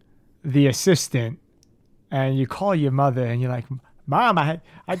being the assistant, and you call your mother, and you're like, "Mom, I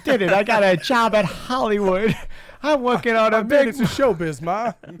did it. I got a job at Hollywood. I'm working on a I made big." it to showbiz,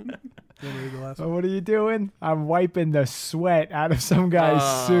 Ma. You wanna read the last So one? what are you doing? I'm wiping the sweat out of some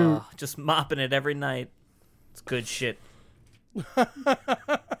guy's suit. Just mopping it every night. It's good shit.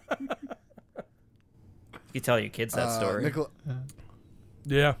 You tell your kids that story.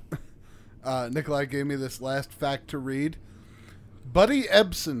 Yeah. Nikolai gave me this last fact to read. Buddy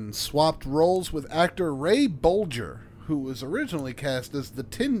Ebsen swapped roles with actor Ray Bolger, who was originally cast as the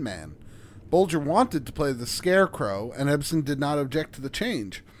Tin Man. Bolger wanted to play the Scarecrow, and Ebsen did not object to the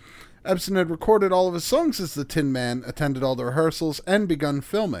change. Ebsen had recorded all of his songs as the Tin Man, attended all the rehearsals, and begun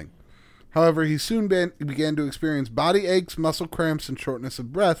filming. However, he soon began to experience body aches, muscle cramps, and shortness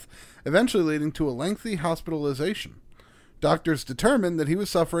of breath, eventually leading to a lengthy hospitalization. Doctors determined that he was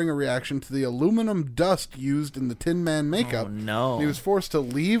suffering a reaction to the aluminum dust used in the Tin Man makeup. Oh, no. And he was forced to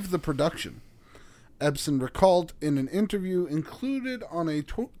leave the production. Ebsen recalled in an interview included on a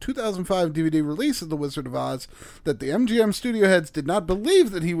 2005 DVD release of The Wizard of Oz that the MGM studio heads did not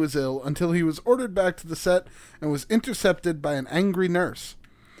believe that he was ill until he was ordered back to the set and was intercepted by an angry nurse.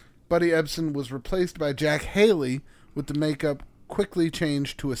 Buddy Ebsen was replaced by Jack Haley, with the makeup quickly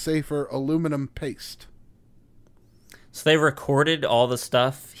changed to a safer aluminum paste. So they recorded all the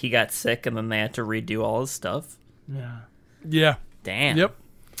stuff. He got sick, and then they had to redo all his stuff. Yeah. Yeah. Damn. Yep.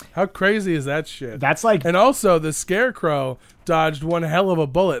 How crazy is that shit? That's like And also, the Scarecrow dodged one hell of a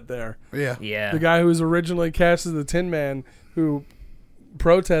bullet there. Yeah. Yeah. The guy who was originally cast as the Tin Man, who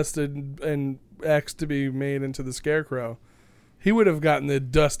protested and asked to be made into the Scarecrow, he would have gotten the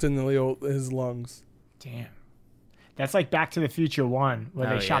dust in his lungs. damn. That's like Back to the Future 1, where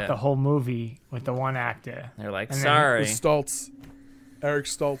Oh, they shot yeah. the whole movie with the one actor. They're like, And then sorry, With Stoltz. Eric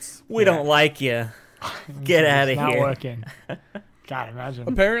Stoltz. we don't like you. Get out of It's not here. working. God, imagine.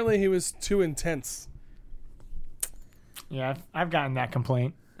 Apparently, he was too intense. Yeah, I've gotten that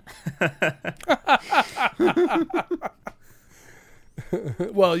complaint.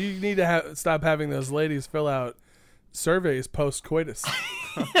 Well, you need to stop having those ladies fill out surveys post-coitus.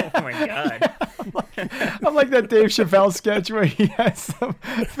 Oh my god. I'm like that Dave Chappelle sketch where he has some.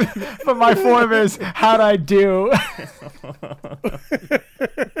 But my form is, how'd I do?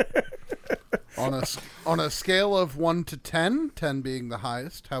 On a scale of 1 to 10, 10 being the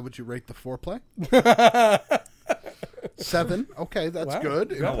highest, how would you rate the foreplay? 7. Okay, that's Wow.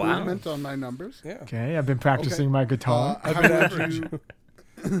 good. Oh, wow. Improvement on my numbers. Yeah. Okay, I've been practicing my guitar. How would you...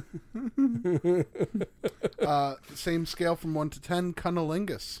 same scale from 1 to 10,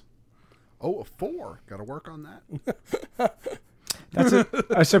 cunnilingus. Oh, a 4. Got to work on that. That's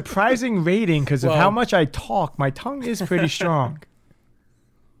a surprising rating because of Well- how much I talk. My tongue is pretty strong.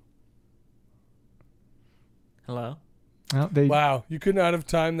 Hello. Well, they, Wow, you could not have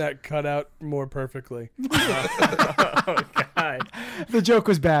timed that cutout more perfectly. Oh God. the joke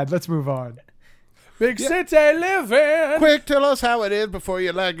was bad. Let's move on. Big city living. Quick, tell us how it is before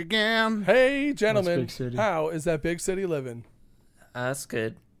you lag again. Hey, gentlemen, big city? how is that big city living? That's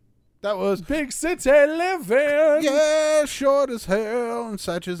good. That was Big city living. yeah, short as hell, and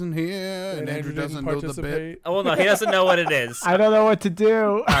Satch isn't here, and Andrew didn't doesn't know the bit. Oh well, no, he doesn't know what it is. I don't know what to do.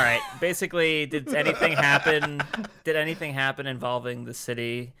 All right. Basically, did anything happen? Did anything happen involving the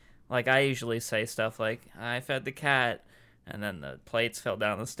city? Like I usually say stuff like, "I fed the cat," and then the plates fell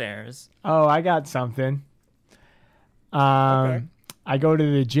down the stairs. Oh, I got something. Okay. I go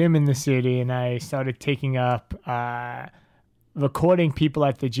to the gym in the city, and I started taking up recording people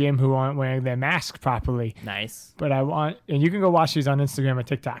at the gym who aren't wearing their mask properly. Nice. But I want, and you can go watch these on Instagram or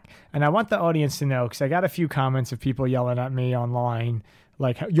TikTok. And I want the audience to know, because I got a few comments of people yelling at me online,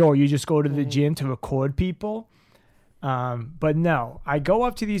 like, yo, you just go to the gym to record people. But no, I go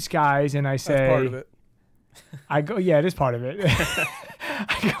up to these guys and I say, That's part of it. yeah, it is part of it.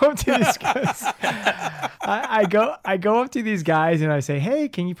 I go up to these guys. I go up to these guys and I say, hey,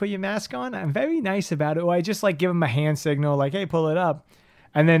 can you put your mask on? I'm very nice about it. Or I just like give them a hand signal, like, hey, pull it up.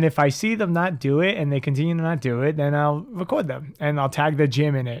 And then if I see them not do it and they continue to not do it, then I'll record them and I'll tag the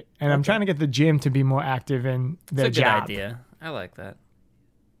gym in it. And I'm trying to get the gym to be more active in their It's a good job. idea. I like that.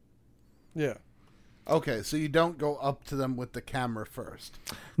 Yeah. Okay, so you don't go up to them with the camera first.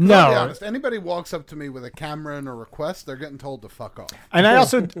 I'll be No, honest, anybody walks up to me with a camera and a request, they're getting told to fuck off. and I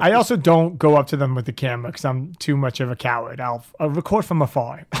also don't go up to them with the camera because I'm too much of a coward. I'll record from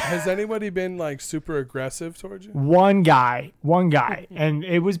afar. Has anybody been like super aggressive towards you? One guy, and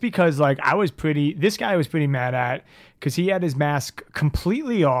it was because like this guy I was pretty mad at because he had his mask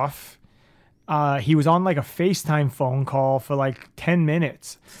completely off. He was on like a FaceTime phone call for like 10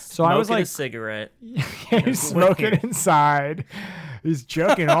 minutes. So I was Smoking like, a cigarette. he's smoking inside. He's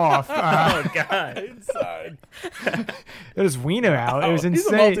jerking off. Oh God. Inside. It was wiener out. It was He's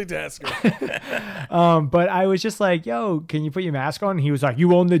a insane. multitasker. But I was just like, yo, can you put your mask on? And he was like,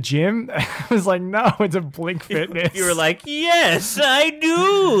 you own the gym? I was like, no, it's a Blink Fitness. You were like, yes, I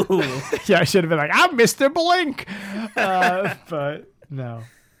do. yeah, I should have been like, I'm Mr. Blink. But no.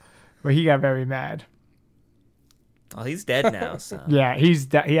 But he got very mad. Well, he's dead now, so Yeah,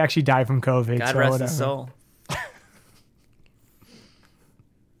 he actually died from COVID. God so rest whatever. his soul.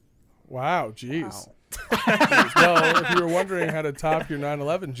 Wow, jeez. Well, if you were wondering how to top your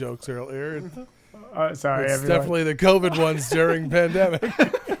 9/11 jokes earlier, Sorry, it's everyone. definitely the COVID ones during pandemic.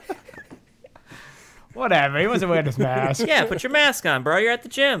 Whatever. He wasn't wearing his mask. Yeah, put your mask on, bro. You're at the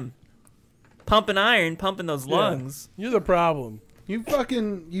gym. Pumping iron, pumping those lungs. You're the problem. You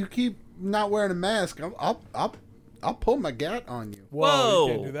keep not wearing a mask. I'll pull my gat on you. Whoa, you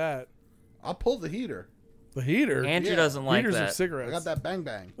can't Whoa. do that. I'll pull the heater. The heater. Andrew Yeah. doesn't like Heaters of that. I cigarettes. got that bang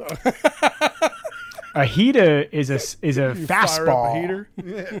bang. A heater is a You fire up fastball. a heater.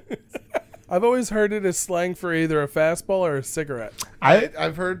 I've always heard it as slang for either a fastball or a cigarette. I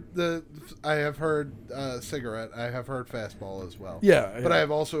have heard cigarette. I have heard fastball as well. Yeah, But yeah. I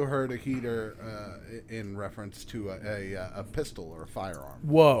have also heard a heater in reference to a pistol or a firearm.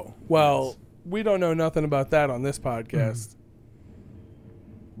 Whoa. Well, we don't know nothing about that on this podcast.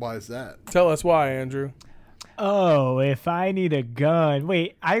 Why is that? Tell us why, Andrew. Oh, if I need a gun.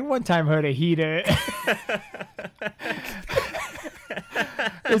 Wait, I one time heard a heater.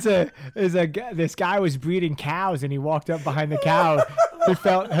 This guy was breeding cows and he walked up behind the cow. He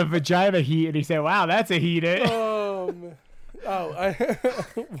felt her vagina heat and he said, wow, that's a heater.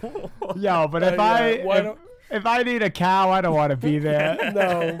 Yo, but if I need a cow, I don't want to be there.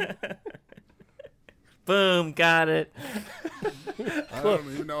 No. Boom, got it. I don't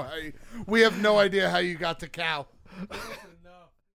even know how we have no idea how you got to cow.